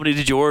any? How many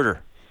did you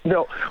order?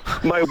 No,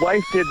 my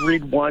wife did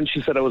read one.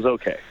 She said it was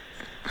okay.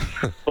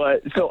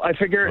 But so I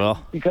figure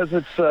because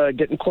it's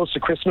getting close to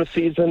Christmas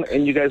season,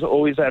 and you guys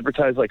always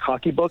advertise like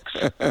hockey books,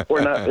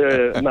 or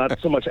not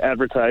so much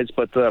advertise,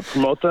 but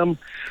promote them.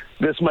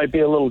 This might be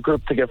a little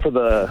group to get for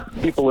the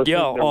people listening.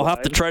 Yeah, I'll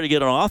have to try to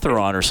get an author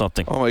on or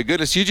something. Oh my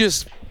goodness, you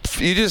just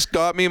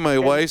got me my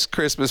wife's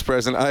Christmas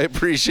present. I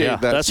appreciate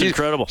that. That's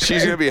incredible.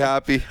 She's gonna be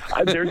happy.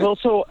 There's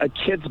also a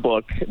kid's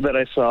book that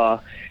I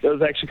saw. It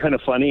was actually kind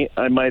of funny.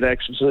 I might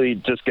actually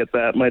just get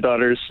that. My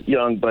daughter's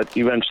young, but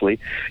eventually.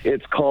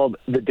 It's called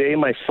The Day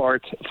My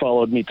Fart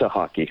Followed Me to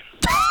Hockey.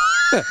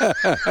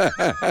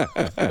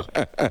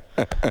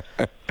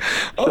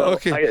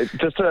 Okay.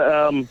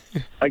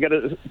 I got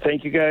to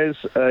thank you guys.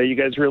 You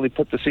guys really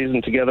put the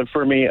season together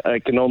for me. I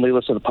can only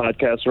listen to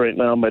podcasts right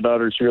now. My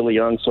daughter's really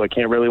young, so I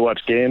can't really watch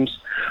games.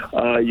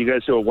 You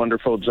guys do a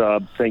wonderful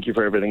job. Thank you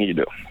for everything you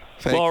do.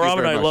 Rob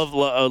and I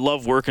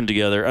love working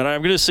together. And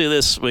I'm going to say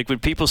this, like when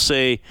people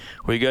say,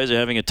 well, you guys are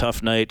having a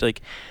tough night,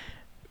 like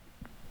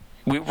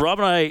Rob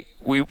and I,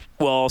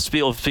 I'll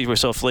speak for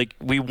myself. Like,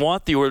 we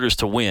want the Oilers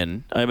to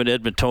win. I'm an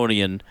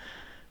Edmontonian,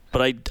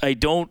 but I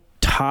don't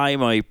tie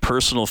my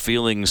personal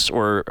feelings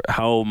or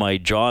how my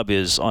job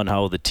is on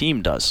how the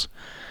team does.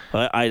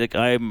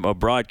 I'm a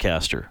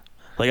broadcaster.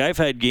 Like, I've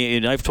had games,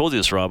 and I've told you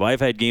this, Rob,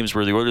 I've had games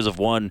where the Oilers have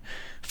won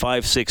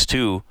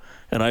 5-6-2,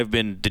 and I've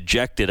been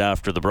dejected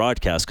after the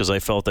broadcast because I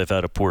felt I've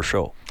had a poor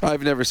show.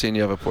 I've never seen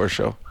you have a poor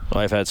show.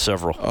 I've had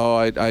several. Oh,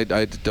 I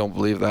don't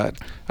believe that.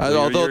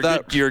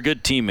 You're a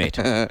good teammate.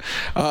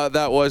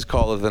 That was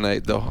Call of the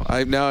Night, though.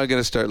 I'm going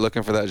to start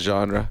looking for that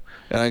genre,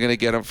 and I'm going to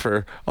get them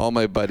for all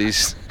my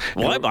buddies.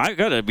 Well, I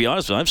got to be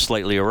honest with you, I'm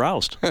slightly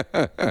aroused.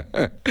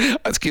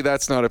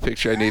 That's not a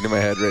picture I need in my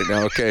head right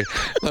now, okay?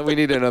 We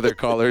need another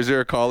caller. Is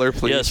there a caller,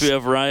 please? Yes, we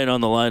have Ryan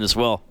on the line as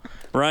well.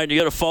 Ryan, you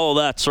got to follow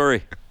that.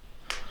 Sorry.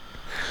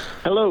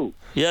 Hello.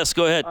 Yes,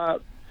 go ahead.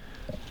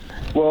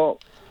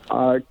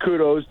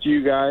 Kudos to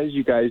you guys.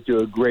 You guys do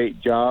a great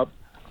job,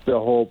 the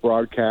whole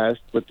broadcast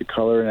with the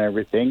color and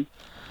everything.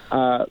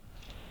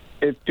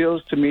 It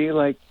feels to me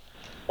like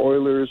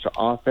Oilers'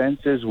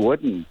 offense is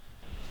wooden.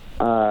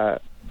 Does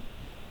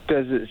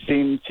it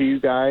seem to you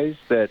guys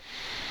that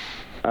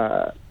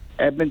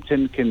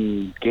Edmonton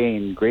can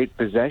gain great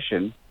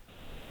possession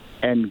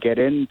and get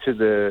into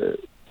the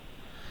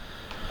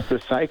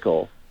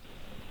cycle,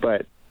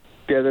 but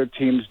the other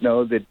teams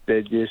know that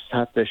they just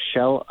have to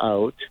shell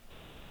out,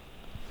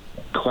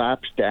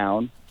 claps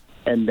down,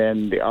 and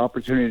then the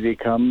opportunity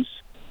comes,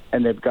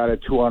 and they've got a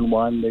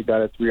 2-on-1, they've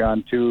got a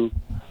 3-on-2,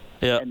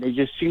 and they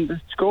just seem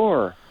to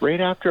score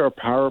right after a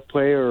power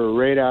play or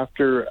right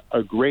after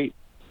a great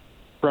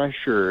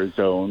pressure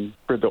zone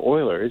for the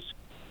Oilers,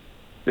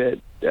 that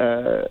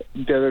the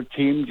other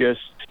team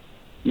just,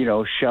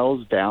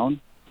 shells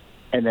down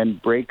and then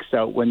breaks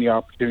out when the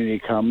opportunity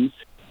comes.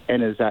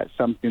 And is that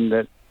something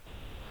that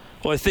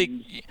I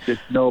think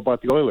just know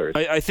about the Oilers?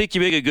 I think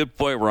you make a good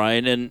point,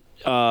 Ryan. And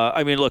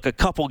look, a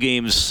couple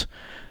games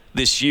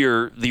this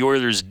year, the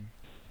Oilers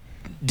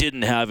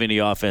didn't have any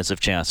offensive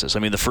chances. I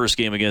mean, the first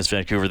game against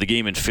Vancouver, the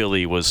game in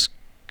Philly was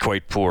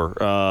quite poor.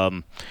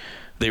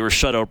 They were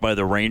shut out by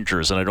the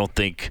Rangers, and I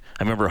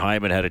remember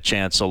Hyman had a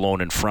chance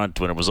alone in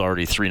front when it was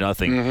already 3-0.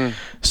 Mm-hmm.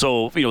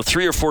 So,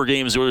 3 or 4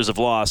 games the Oilers have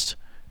lost,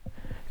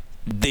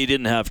 they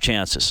didn't have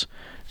chances.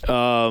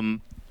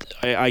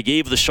 I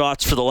gave the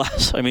shots for the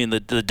last.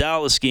 The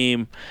Dallas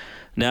game,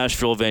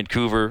 Nashville,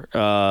 Vancouver,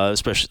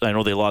 especially. I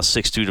know they lost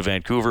 6-2 to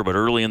Vancouver, but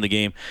early in the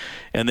game,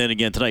 and then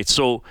again tonight.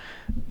 So,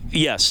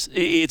 yes,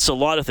 it's a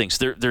lot of things.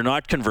 They're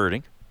not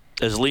converting,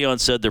 as Leon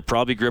said. They're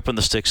probably gripping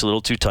the sticks a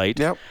little too tight.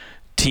 Yep.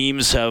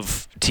 Teams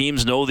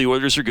know the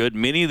Oilers are good.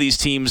 Many of these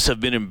teams have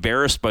been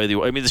embarrassed by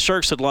the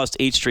Sharks had lost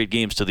 8 straight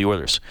games to the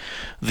Oilers.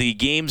 The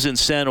games in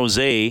San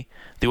Jose,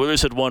 the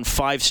Oilers had won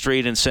 5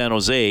 straight in San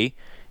Jose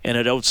and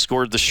had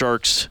outscored the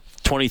Sharks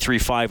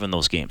 23-5 in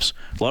those games.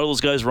 A lot of those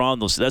guys were on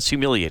those. That's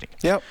humiliating.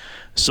 Yep.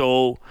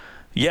 So,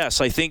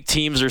 yes, I think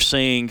teams are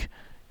saying,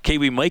 okay,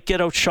 we might get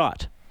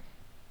outshot.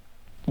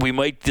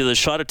 The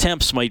shot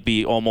attempts might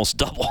be almost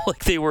double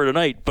like they were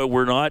tonight, but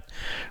we're not.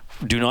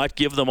 Do not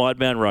give them odd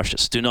man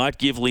rushes. Do not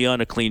give Leon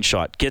a clean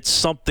shot. Get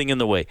something in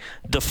the way.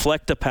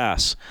 Deflect a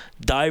pass.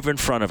 Dive in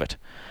front of it.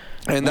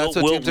 And that's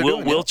what teams are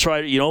doing. We'll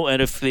try to,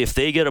 and if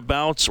they get a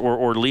bounce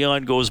or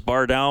Leon goes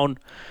bar down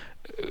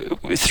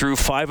through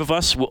 5 of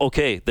us,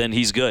 okay, then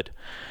he's good.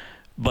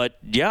 But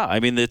yeah,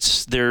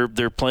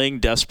 they're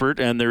playing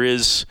desperate, and there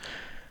is.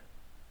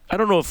 I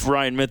don't know if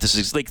Ryan meant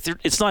this.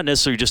 It's not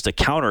necessarily just a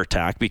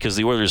counterattack because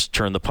the Oilers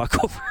turn the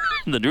puck over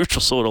in the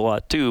neutral zone a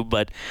lot too,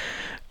 but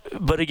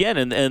again,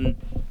 and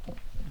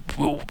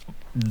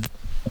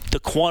the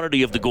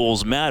quantity of the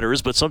goals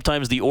matters, but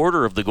sometimes the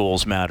order of the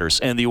goals matters.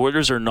 And the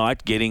Oilers are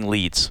not getting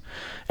leads,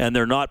 and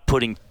they're not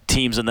putting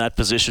teams in that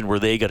position where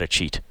they got to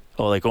cheat.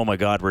 Oh my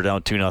God, we're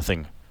down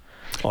 2-0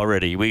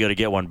 already. We got to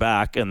get one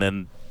back, and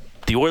then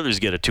the Oilers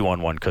get a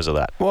 2-on-1 because of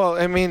that. Well,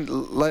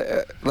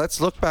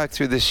 let's look back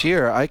through this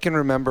year. I can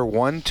remember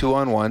 1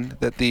 2-on-1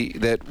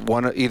 that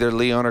one either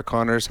Leon or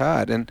Connors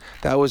had, and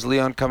that was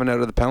Leon coming out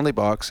of the penalty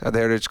box at the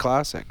Heritage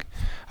Classic.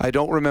 I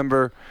don't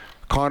remember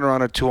Connor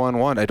on a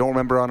 2-on-1. I don't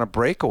remember on a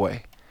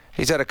breakaway.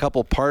 He's had a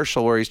couple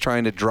partial where he's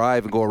trying to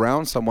drive and go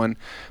around someone,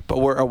 but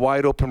we're a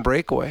wide open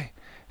breakaway.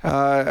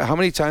 How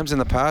many times in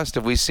the past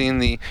have we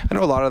seen I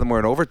know a lot of them were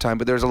in overtime,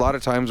 but there's a lot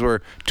of times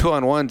where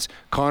 2-on-1s,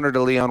 Connor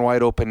to Leon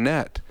wide open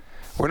net.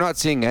 We're not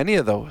seeing any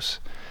of those.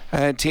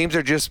 And teams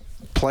are just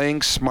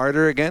playing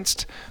smarter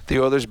against the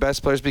Oilers'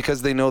 best players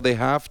because they know they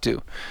have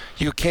to.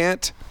 You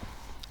can't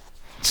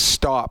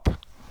stop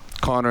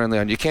Connor and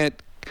Leon. You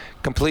can't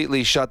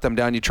completely shut them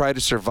down. You try to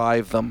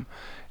survive them.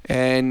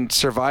 And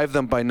survive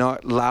them by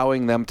not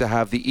allowing them to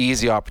have the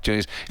easy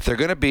opportunities. If they're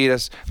going to beat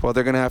us, well,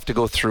 they're going to have to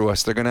go through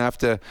us. They're going to have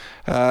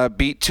to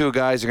beat 2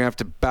 guys. They're going to have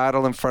to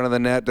battle in front of the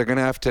net. They're going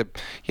to have to,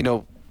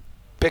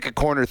 pick a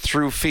corner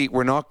through feet.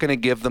 We're not going to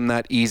give them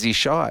that easy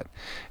shot.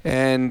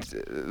 And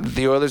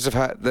the Oilers have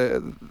had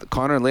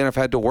Connor and Leon have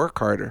had to work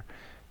harder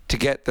to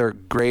get their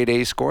grade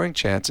A scoring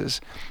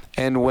chances.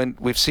 And when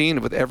we've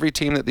seen with every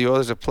team that the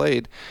Oilers have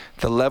played,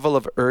 the level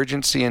of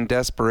urgency and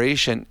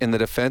desperation in the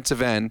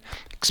defensive end,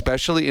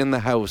 especially in the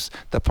house,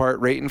 the part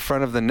right in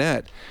front of the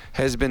net,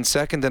 has been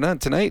second to none.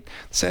 Tonight,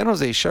 the San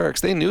Jose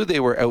Sharks, they knew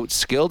they were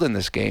outskilled in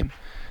this game.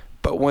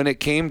 But when it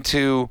came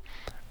to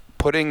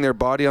putting their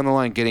body on the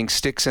line, getting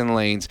sticks in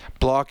lanes,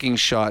 blocking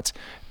shots,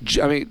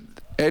 I mean,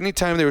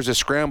 anytime there was a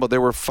scramble,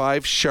 there were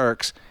 5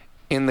 Sharks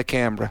in the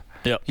camera.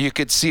 Yep. You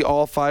could see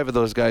all 5 of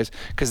those guys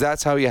because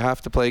that's how you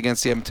have to play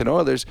against the Edmonton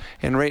Oilers.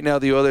 And right now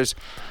the Oilers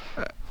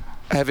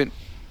haven't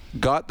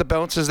got the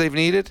bounces they've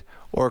needed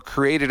or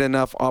created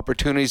enough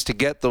opportunities to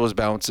get those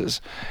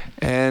bounces.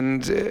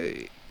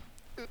 And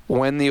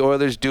when the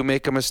Oilers do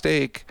make a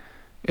mistake,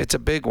 it's a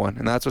big one.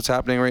 And that's what's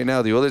happening right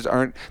now.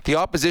 The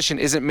opposition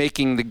isn't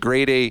making the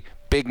grade A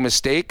big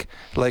mistake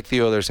like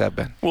the Oilers have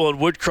been. Well, in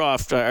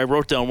Woodcroft, I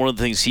wrote down one of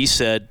the things he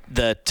said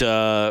that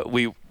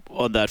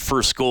on that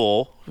first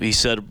goal, he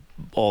said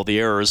all the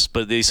errors,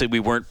 but they said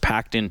we weren't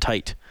packed in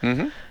tight.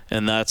 Mm-hmm.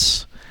 And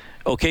that's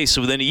okay.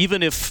 So then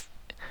even if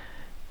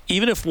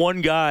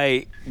one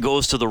guy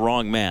goes to the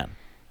wrong man,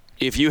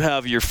 if you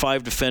have your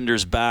 5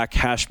 defenders back,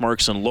 hash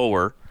marks and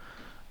lower,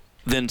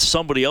 then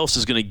somebody else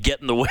is going to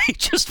get in the way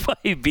just by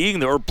being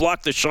there or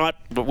block the shot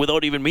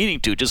without even meaning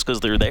to, just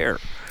because they're there.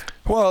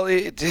 Well,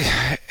 I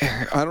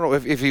don't know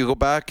if you go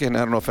back, and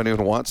I don't know if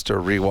anyone wants to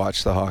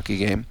rewatch the hockey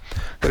game,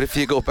 but if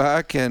you go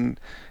back and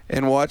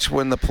watch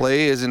when the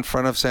play is in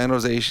front of San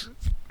Jose's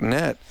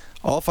net,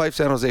 all 5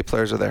 San Jose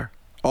players are there,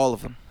 all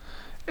of them.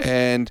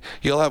 And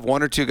you'll have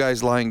 1 or 2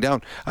 guys lying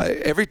down.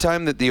 Every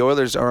time that the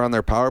Oilers are on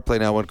their power play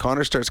now, when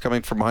Connor starts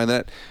coming from behind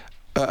that,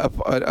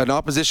 an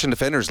opposition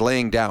defender is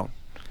laying down.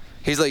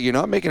 He's like, you're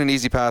not making an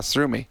easy pass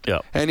through me. Yeah.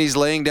 And he's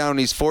laying down.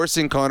 He's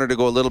forcing Connor to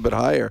go a little bit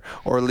higher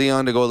or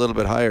Leon to go a little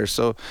bit higher.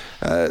 So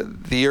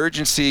the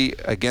urgency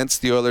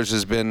against the Oilers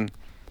has been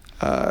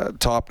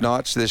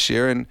top-notch this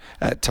year. And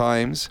at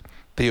times,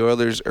 the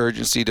Oilers'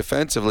 urgency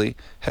defensively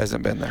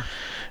hasn't been there.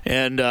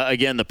 And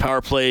again, the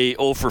power play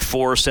 0 for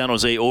 4, San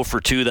Jose 0 for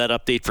 2. That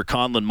update for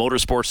Conlon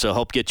Motorsports to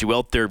help get you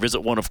out there.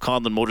 Visit one of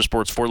Conlon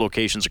Motorsports' 4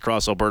 locations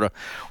across Alberta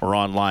or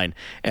online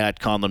at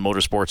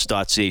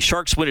conlonmotorsports.ca.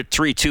 Sharks win at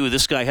 3-2.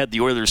 This guy had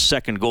the Oilers'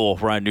 second goal,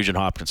 Ryan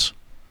Nugent-Hopkins.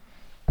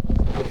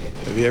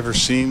 Have you ever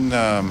seen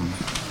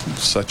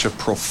such a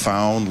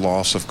profound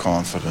loss of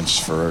confidence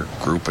for a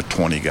group of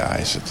 20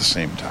 guys at the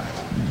same time?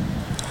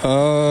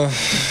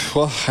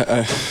 Well,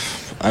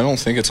 I don't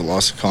think it's a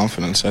loss of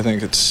confidence. I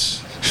think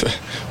it's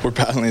we're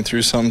battling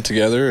through something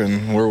together,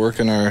 and we're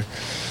working our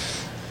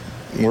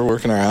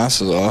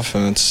asses off,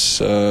 and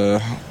it's we're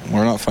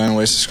not finding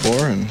ways to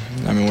score. And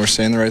I mean, we're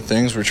saying the right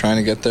things. We're trying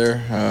to get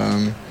there,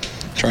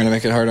 trying to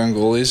make it hard on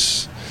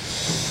goalies.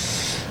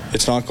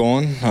 It's not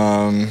going.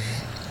 And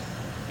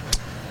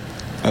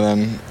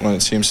then when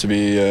it seems to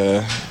be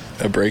a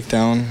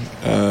breakdown,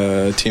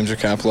 teams are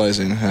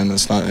capitalizing, and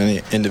it's not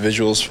any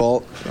individual's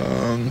fault.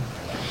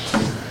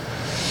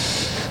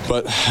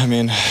 But I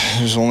mean,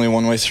 there's only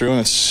one way through, and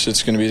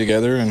it's going to be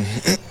together, and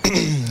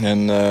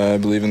and I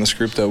believe in this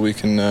group that we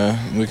can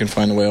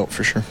find a way out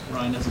for sure.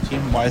 Ryan, as a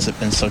team, why has it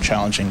been so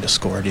challenging to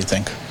score, do you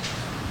think?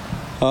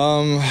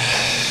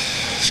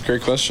 It's a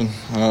great question.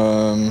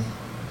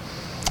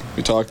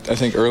 We talked, I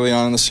think, early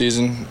on in the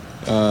season.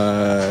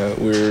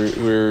 We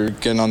were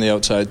getting on the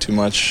outside too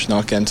much,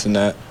 not getting to the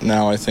net.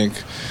 Now I think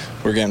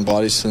we're getting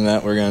bodies to the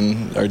net.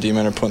 Our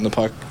D-men are putting the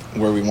puck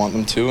where we want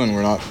them to, and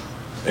we're not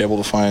able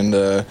to find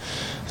those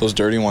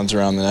dirty ones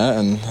around the net.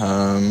 And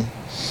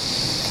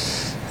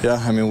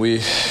I mean, we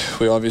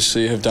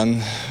obviously have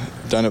done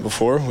it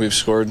before. We've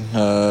scored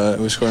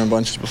in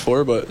bunches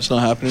before, but it's not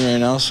happening right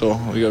now. So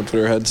we got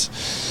to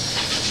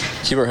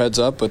keep our heads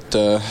up. But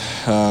I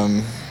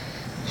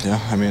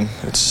mean,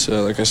 it's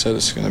like I said,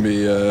 it's going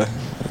to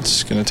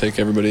take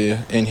everybody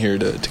in here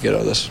to get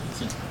out of this.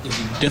 It's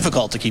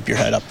difficult to keep your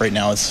head up right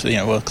now,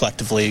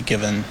 collectively,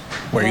 given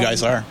where you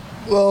guys are.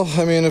 Well,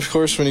 I mean, of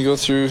course, when you go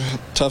through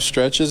tough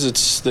stretches,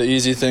 it's the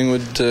easy thing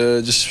would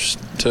just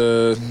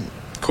to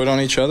quit on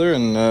each other,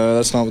 and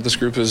that's not what this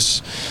group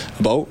is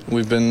about.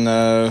 We've been,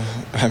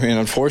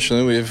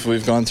 unfortunately,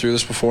 we've gone through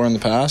this before in the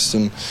past,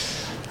 and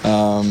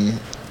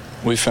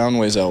we found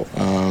ways out.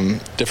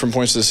 Different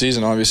points of the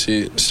season,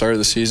 obviously, start of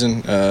the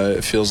season,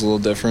 it feels a little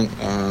different,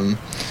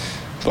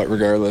 but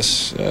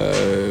regardless,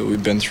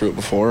 we've been through it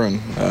before, and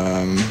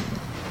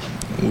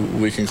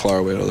we can claw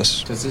our way out of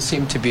this. Does this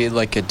seem to be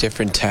like a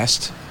different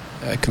test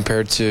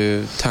compared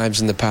to times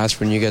in the past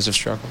when you guys have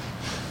struggled?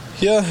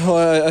 Yeah,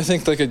 well, I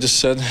think, like I just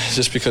said,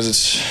 just because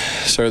it's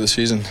start of the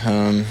season,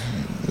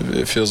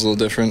 it feels a little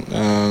different,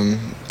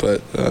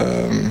 but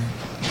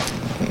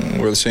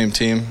we're the same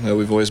team that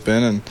we've always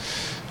been, and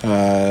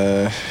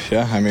I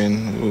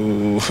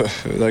mean,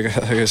 like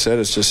I said,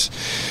 it's just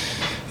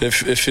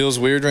it feels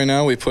weird right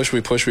now. We push,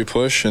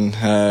 and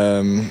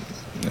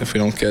if we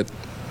don't get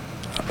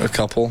a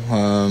couple,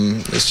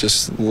 it's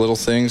just little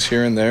things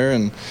here and there,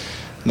 and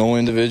no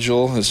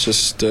individual. It's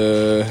just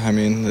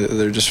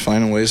they're just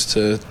finding ways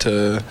to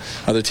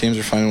other teams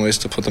are finding ways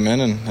to put them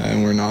in,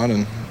 and we're not,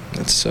 and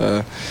it's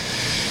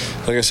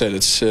like I said,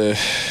 it's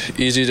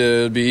easy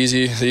to be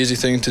easy. The easy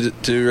thing to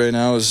do right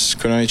now is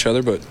quit on each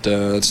other, but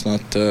that's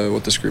not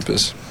what this group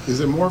is. Is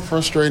it more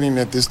frustrating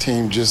that this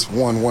team just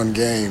won one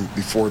game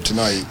before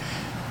tonight?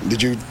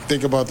 Did you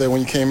think about that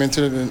when you came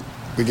into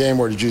the game,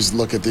 or did you just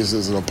look at this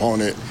as an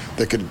opponent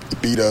that could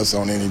beat us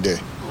on any day?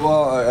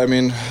 Well, I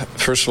mean,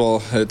 first of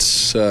all,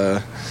 it's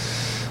the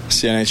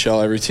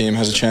NHL. Every team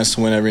has a chance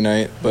to win every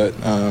night, but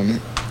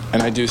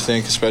and I do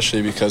think,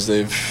 especially because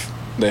they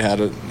had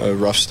a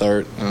rough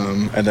start,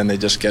 and then they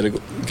just get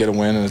a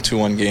win in a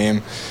 2-1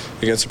 game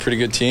against a pretty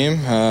good team.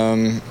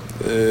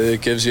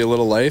 It gives you a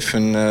little life,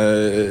 and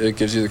it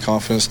gives you the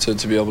confidence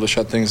to be able to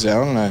shut things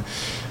down. And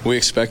we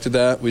expected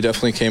that. We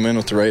definitely came in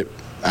with the right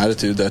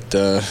attitude that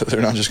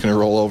they're not just going to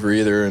roll over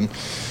either. And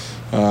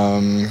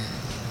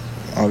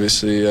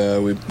obviously,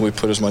 we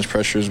put as much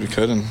pressure as we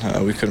could,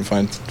 and we couldn't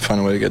find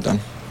a way to get done.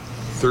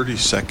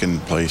 32nd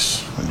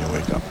place when you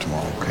wake up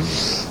tomorrow. Can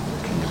you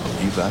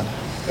believe that?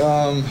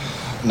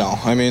 No,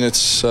 I mean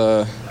it's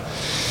I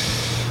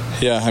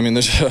mean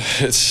there's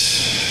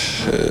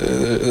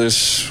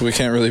we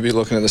can't really be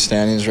looking at the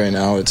standings right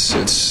now. We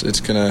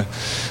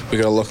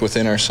gotta look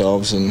within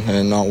ourselves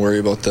and not worry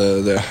about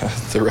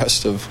the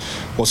rest of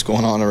what's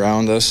going on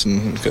around us,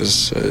 and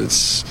because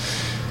it's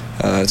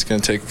gonna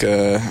take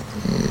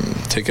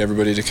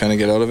everybody to kind of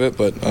get out of it.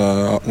 But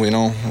we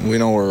know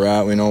where we're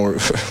at. We know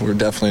we're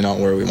definitely not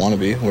where we want to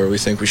be, where we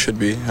think we should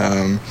be.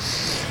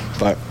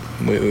 But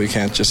we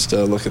can't just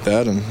look at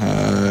that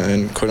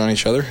and quit on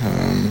each other.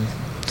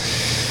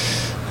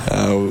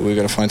 We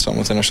got to find something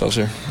within ourselves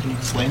here. Can you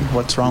explain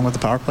what's wrong with the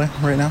power play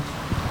right now?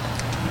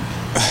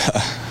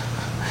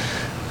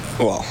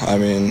 Well, I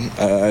mean,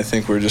 I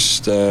think we're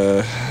just.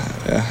 I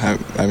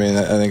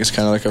think it's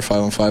kind of like our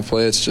 5-on-5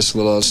 play. It's just a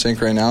little out of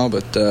sync right now,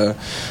 but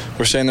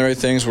we're saying the right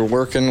things. We're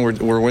working.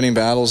 We're winning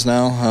battles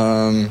now.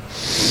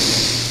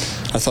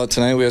 I thought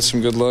tonight we had some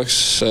good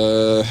looks.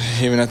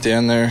 Even at the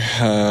end there,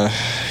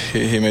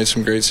 he made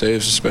some great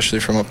saves, especially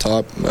from up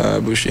top.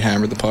 Boucher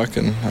hammered the puck,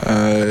 and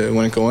it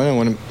wouldn't go in,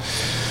 and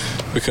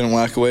we couldn't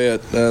whack away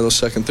at those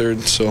second,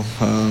 third. So,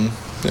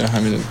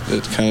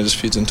 it kind of just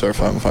feeds into our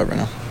 5-on-5 right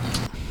now.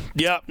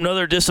 Yeah,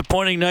 another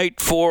disappointing night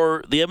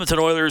for the Edmonton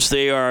Oilers.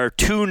 They are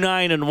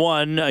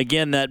 2-9-1.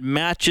 Again, that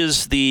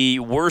matches the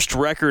worst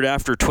record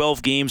after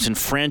 12 games in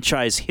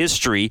franchise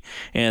history,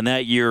 and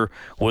that year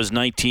was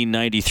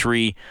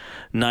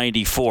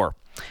 1993-94.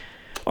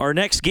 Our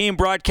next game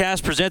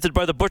broadcast, presented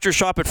by the Butcher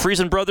Shop at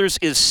Friesen Brothers,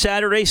 is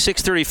Saturday,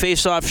 6:30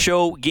 face-off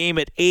show, game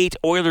at 8.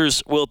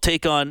 Oilers will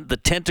take on the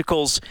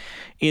Tentacles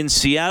in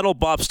Seattle.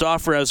 Bob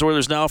Stauffer has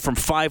Oilers Now from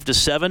 5 to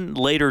 7.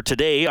 Later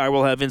today, I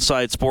will have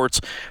Inside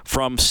Sports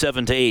from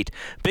 7 to 8.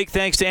 Big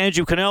thanks to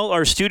Andrew Cannell,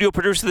 our studio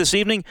producer this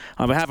evening.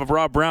 On behalf of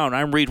Rob Brown,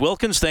 I'm Reed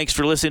Wilkins. Thanks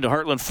for listening to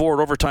Heartland Ford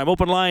Overtime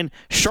Open Line.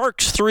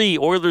 Sharks 3,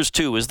 Oilers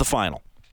 2 is the final.